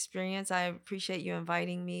this experience. I appreciate you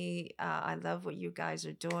inviting me. I love what you guys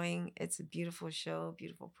are doing. It's a beautiful show,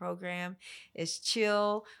 beautiful program. It's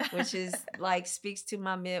chill, which is like speaks to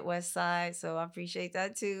my Midwest side. So I appreciate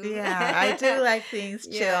that too. Yeah, I do like things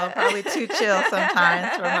chill. Yeah. Probably too chill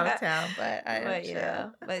sometimes for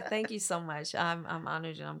Motown, but thank you so much. I'm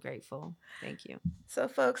honored and I'm grateful. Thank you. So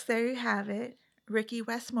folks, there you have it. Riki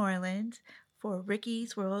Westmoreland for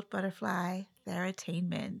Ricky's World Butterfly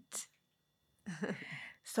Thera-Tainment.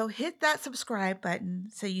 So hit that subscribe button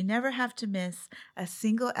so you never have to miss a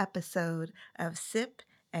single episode of Sip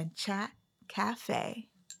and Chat Cafe.